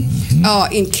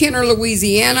Doubletree in Kenner,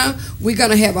 Louisiana. We're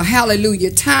going to have a hallelujah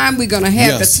time. We're going to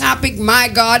have the topic, my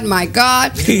God,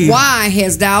 why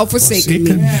hast thou forsaken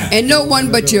me? And no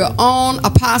one but your own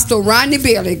Apostle Ronnie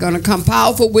Bailey going to come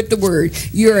powerful with the word.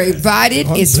 You're invited.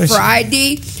 It's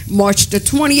Friday, March the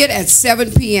 20th at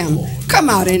 7 p.m. Come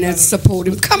out and support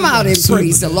him. Come out and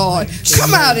praise the Lord.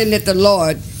 Come out and let the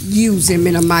Lord use him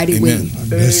in a mighty way.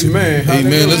 Amen.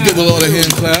 Amen. Let's give the Lord a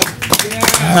hand clap.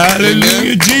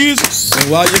 Hallelujah, Jesus.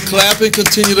 And while you're clapping,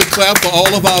 continue to clap for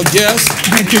all of our guests.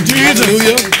 Thank you, Jesus.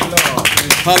 Hallelujah.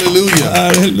 Hallelujah.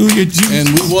 Hallelujah, Jesus. And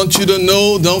we want you to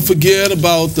know, don't forget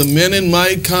about the Men in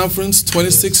Might Conference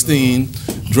 2016,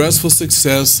 Dress for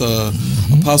Success.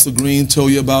 Apostle Green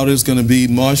told you about it. It's going to be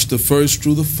March the 1st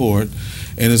through the 4th,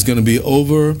 and it's going to be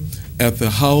over at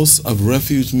the House of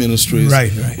Refuge Ministries.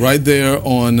 Right there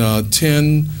on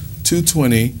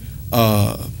 10220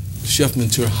 Chef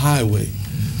Mentor Highway.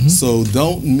 So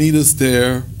don't meet us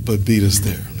there, but beat us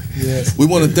there. Yes. We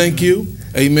want to thank you,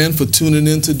 amen, for tuning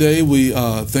in today. We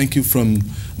thank you from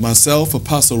myself,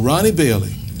 Apostle Ronnie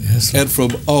Bailey, and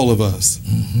from all of us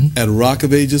at Rock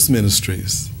of Ages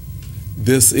Ministries.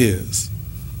 This is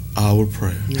our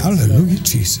prayer. Hallelujah,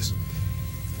 Jesus.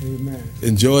 Amen.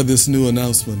 Enjoy this new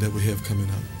announcement that we have coming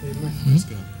up. Amen. Praise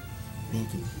God.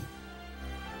 Welcome.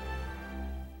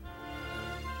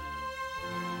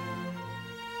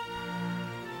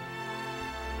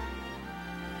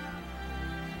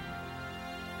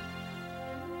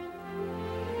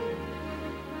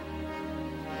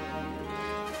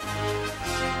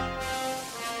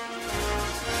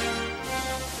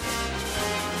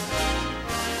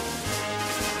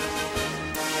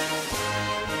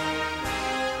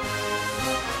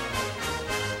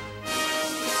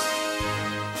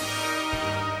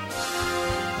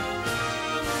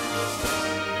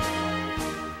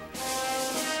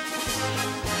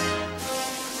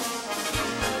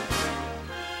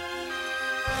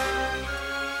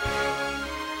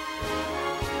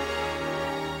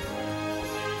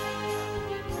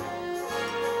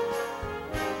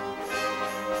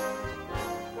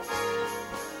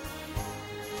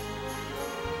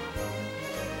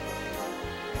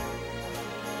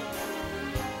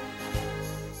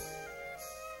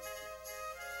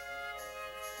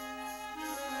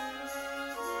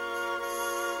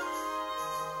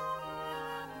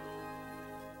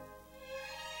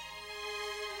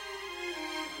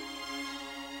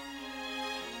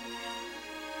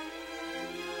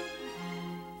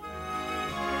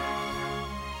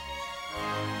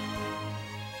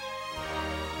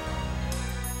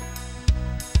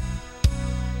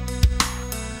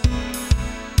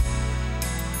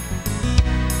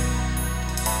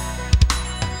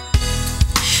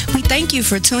 We thank you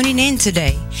for tuning in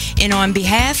today. And on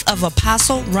behalf of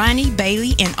Apostle Ronnie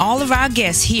Bailey and all of our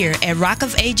guests here at Rock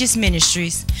of Ages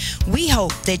Ministries, we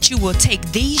hope that you will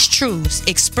take these truths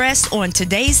expressed on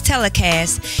today's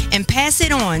telecast and pass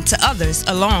it on to others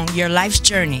along your life's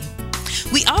journey.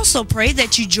 We also pray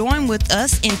that you join with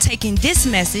us in taking this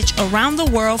message around the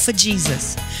world for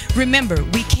Jesus. Remember,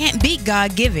 we can't beat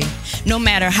God-giving, no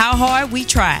matter how hard we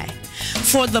try.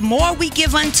 For the more we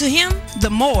give unto Him, the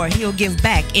more He'll give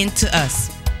back into us.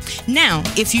 Now,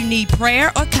 if you need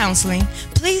prayer or counseling,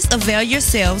 please avail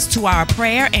yourselves to our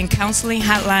prayer and counseling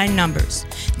hotline numbers.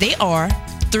 They are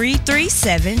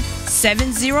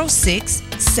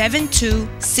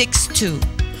 337-706-7262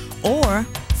 or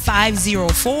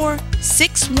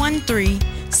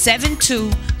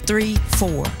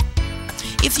 504-613-7234.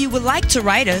 If you would like to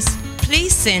write us,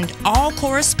 please send all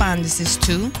correspondences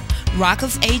to Rock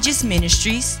of Ages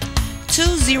Ministries,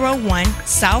 201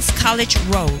 South College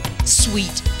Road,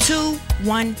 Suite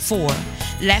 214,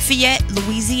 Lafayette,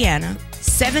 Louisiana,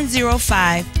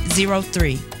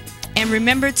 70503. And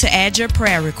remember to add your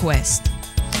prayer request.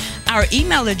 Our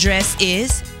email address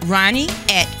is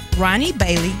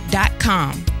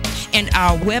ronnie@ronniebailey.com. And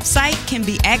our website can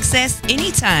be accessed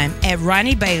anytime at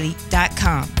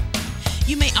ronniebailey.com.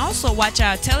 You may also watch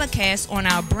our telecast on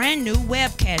our brand new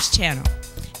webcast channel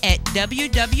at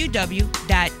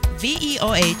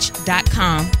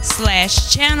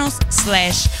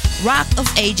www.veoh.com/channels/Rock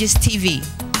of Ages TV.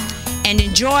 And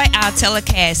enjoy our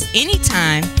telecast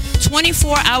anytime,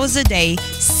 24 hours a day,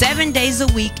 7 days a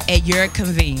week at your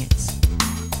convenience.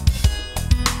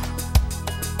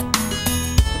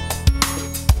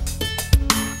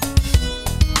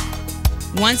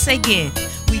 Once again,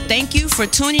 we thank you for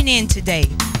tuning in today.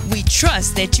 We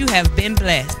trust that you have been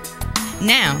blessed.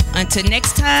 Now, until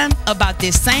next time, about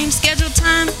this same scheduled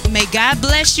time, may God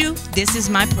bless you. This is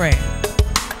my prayer.